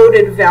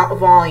exploded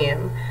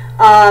volume.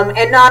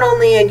 And not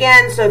only,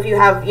 again, so if you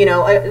have,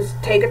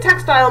 take a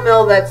textile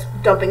mill that's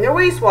dumping their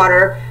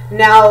wastewater,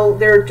 now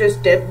they're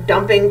just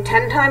dumping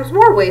 10 times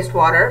more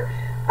wastewater,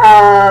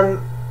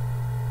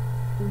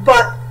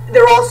 but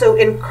they're also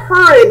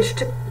encouraged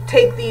to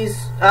take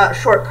these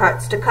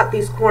shortcuts, to cut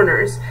these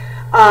corners,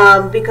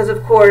 because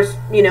of course,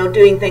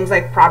 doing things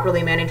like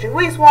properly managing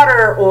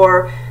wastewater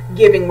or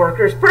giving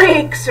workers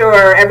breaks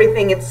or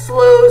everything, it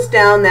slows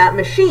down that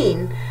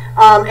machine.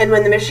 And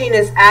when the machine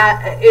is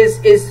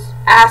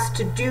asked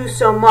to do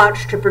so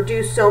much, to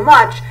produce so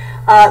much,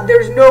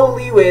 there's no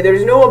leeway,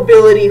 there's no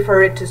ability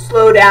for it to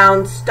slow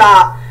down,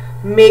 stop,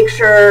 make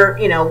sure,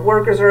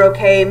 workers are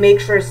okay, make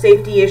sure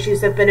safety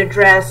issues have been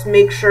addressed,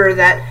 make sure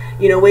that,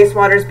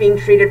 wastewater is being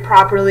treated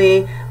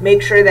properly,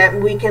 make sure that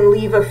we can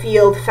leave a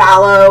field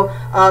fallow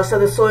so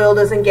the soil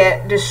doesn't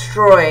get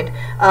destroyed.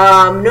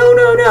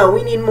 No,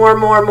 we need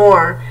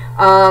more.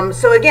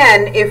 So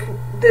again, if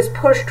this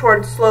push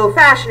towards slow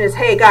fashion is,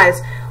 hey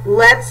guys,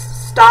 let's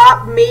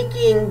stop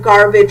making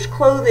garbage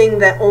clothing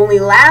that only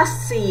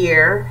lasts a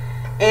year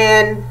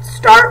and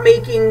start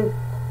making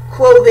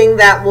clothing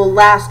that will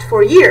last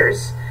for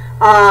years.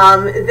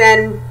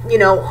 then, you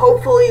know,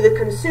 hopefully the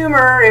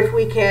consumer, if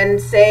we can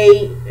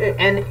say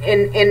and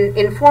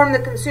inform the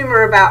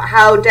consumer about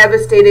how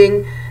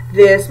devastating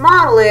this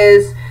model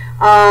is,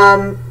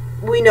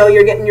 we know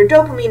you're getting your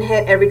dopamine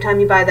hit every time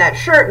you buy that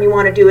shirt and you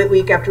want to do it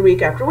week after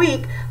week after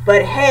week,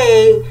 but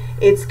hey,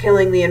 it's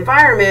killing the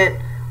environment.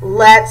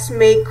 Let's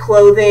make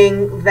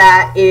clothing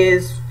that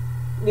is,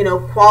 you know,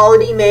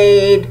 quality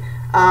made,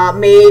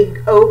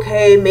 made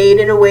okay, made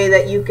in a way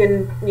that you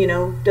can, you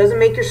know, doesn't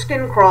make your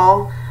skin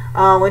crawl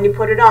when you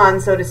put it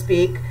on, so to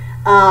speak.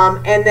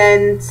 And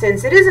then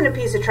since it isn't a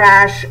piece of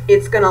trash,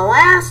 it's going to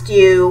last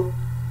you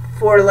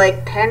for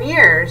like 10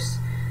 years.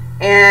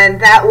 And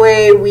that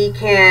way we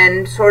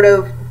can sort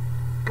of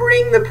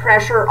bring the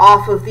pressure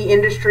off of the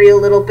industry a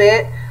little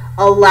bit,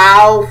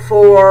 allow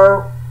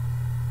for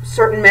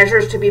certain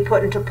measures to be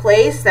put into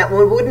place that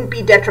wouldn't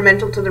be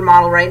detrimental to their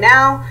model right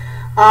now,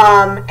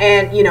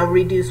 and, you know,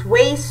 reduce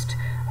waste,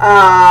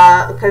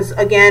 because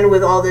again,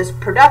 with all this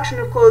production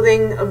of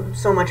clothing,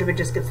 so much of it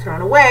just gets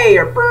thrown away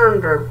or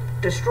burned or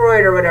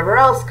destroyed or whatever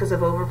else because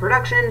of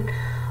overproduction,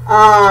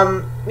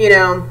 you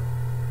know,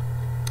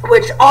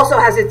 which also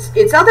has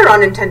its other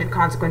unintended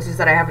consequences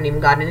that I haven't even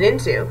gotten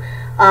into.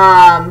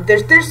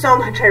 There's so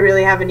much I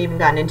really haven't even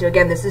gotten into.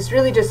 Again, this is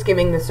really just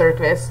skimming the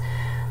surface.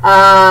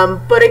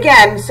 But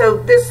again, so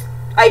this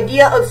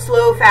idea of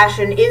slow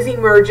fashion is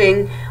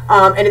emerging,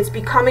 and it's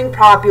becoming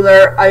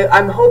popular.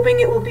 I'm hoping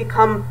it will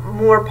become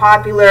more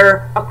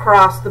popular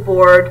across the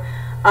board.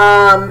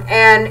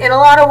 And in a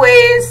lot of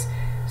ways,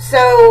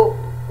 so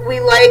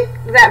we like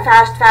that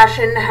fast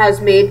fashion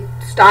has made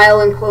style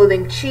and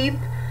clothing cheap.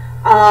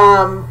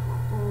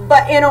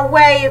 But in a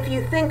way, if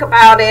you think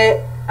about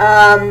it,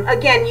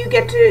 again, you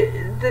get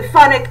to the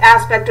fun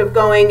aspect of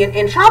going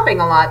and shopping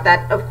a lot,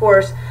 that of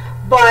course,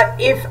 but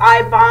if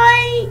I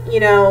buy,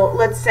 you know,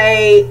 let's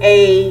say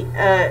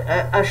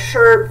a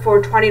shirt for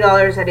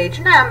 $20 at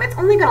H&M, it's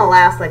only going to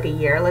last like a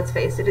year, let's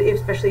face it,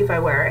 especially if I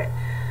wear it.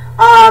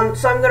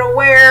 So I'm going to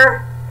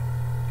wear,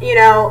 you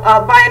know,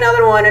 buy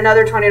another one,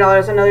 another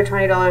 $20, another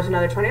 $20,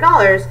 another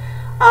 $20.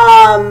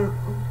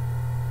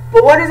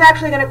 But what is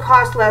actually going to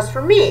cost less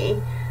for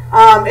me?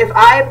 If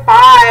I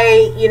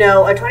buy, you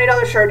know, a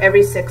 $20 shirt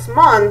every 6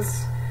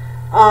 months,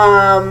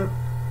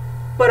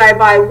 but I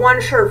buy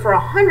one shirt for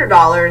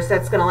 $100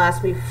 that's going to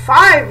last me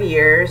 5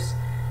 years,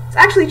 it's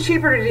actually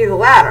cheaper to do the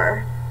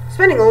latter.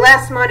 Spending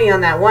less money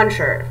on that one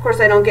shirt. Of course,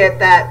 I don't get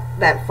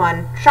that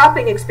fun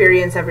shopping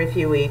experience every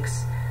few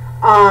weeks,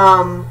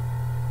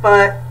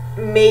 but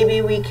maybe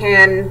we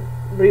can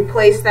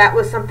replace that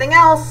with something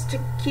else to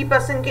keep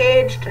us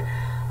engaged.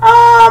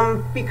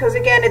 Because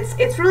again,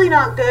 it's really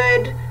not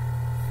good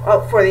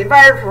for the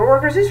environment, for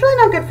workers. It's really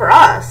not good for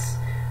us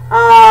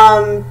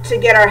to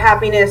get our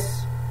happiness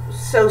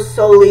so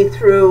solely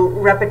through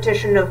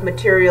repetition of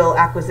material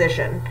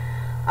acquisition.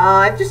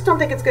 I just don't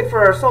think it's good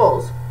for our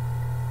souls.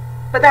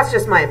 But that's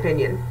just my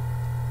opinion.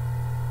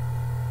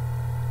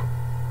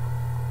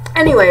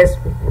 Anyways,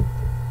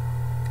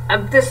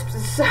 this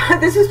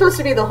is supposed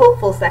to be the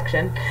hopeful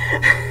section.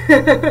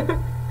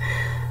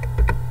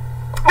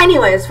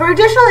 Anyways, for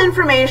additional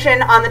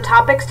information on the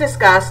topics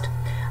discussed,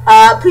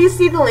 please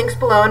see the links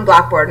below in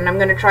Blackboard, and I'm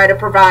going to try to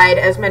provide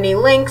as many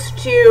links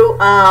to,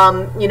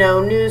 you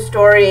know, news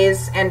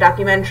stories and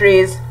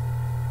documentaries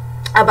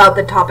about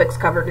the topics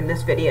covered in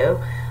this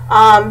video.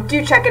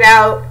 Do check it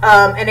out,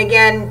 and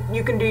again,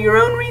 you can do your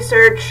own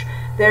research.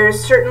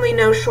 There's certainly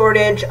no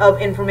shortage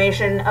of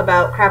information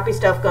about crappy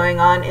stuff going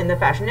on in the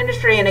fashion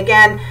industry, and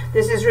again,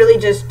 this is really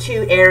just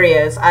 2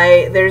 areas.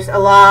 There's a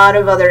lot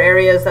of other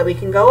areas that we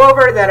can go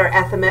over that are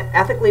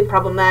ethically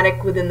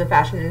problematic within the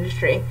fashion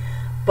industry.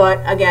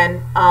 But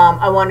again,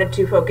 I wanted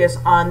to focus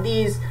on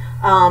these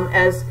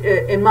as,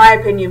 in my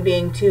opinion,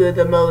 being 2 of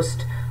the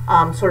most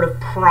sort of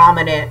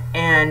prominent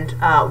and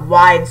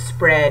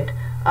widespread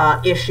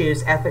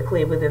issues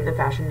ethically within the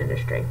fashion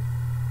industry.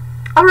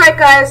 Alright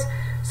guys,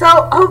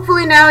 so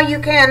hopefully now you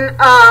can,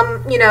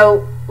 you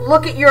know,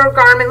 look at your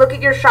garment, look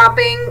at your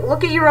shopping,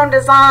 look at your own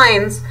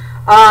designs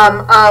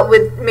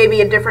with maybe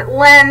a different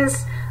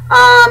lens.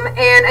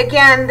 And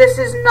again, this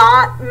is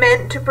not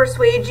meant to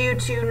persuade you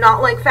to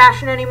not like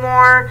fashion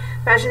anymore.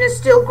 Fashion is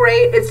still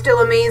great. It's still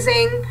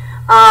amazing.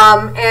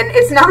 And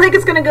it's not like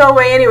it's going to go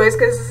away anyways,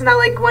 because it's not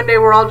like one day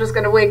we're all just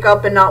going to wake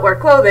up and not wear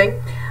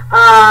clothing.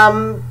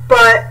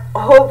 But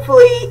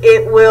hopefully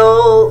it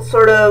will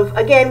sort of,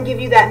 again, give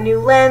you that new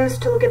lens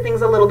to look at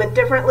things a little bit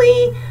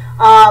differently.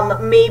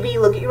 Maybe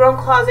look at your own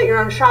closet, your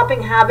own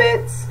shopping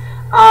habits.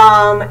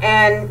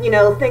 And, you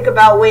know, think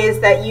about ways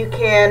that you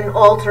can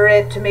alter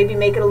it to maybe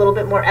make it a little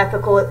bit more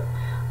ethical.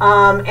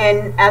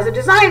 And as a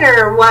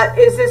designer, what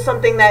is this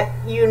something that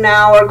you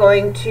now are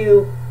going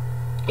to,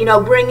 you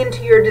know, bring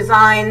into your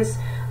designs,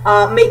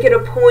 make it a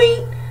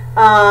point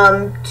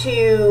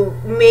to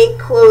make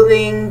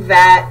clothing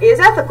that is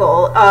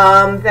ethical,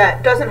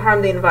 that doesn't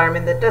harm the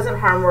environment, that doesn't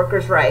harm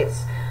workers'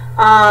 rights.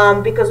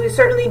 Because we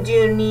certainly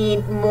do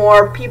need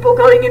more people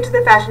going into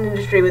the fashion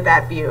industry with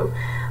that view.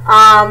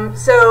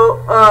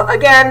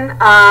 Again,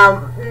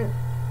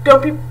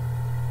 don't be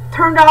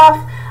turned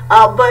off.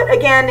 But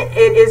again,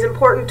 it is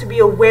important to be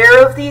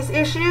aware of these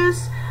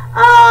issues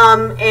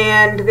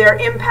and their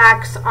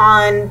impacts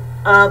on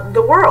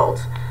the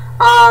world.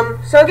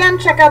 So again,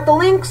 check out the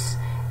links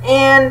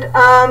and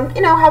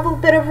you know, have a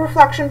bit of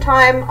reflection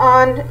time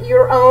on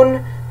your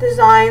own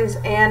designs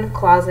and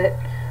closet.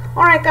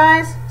 Alright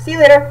guys, see you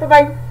later.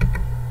 Bye-bye.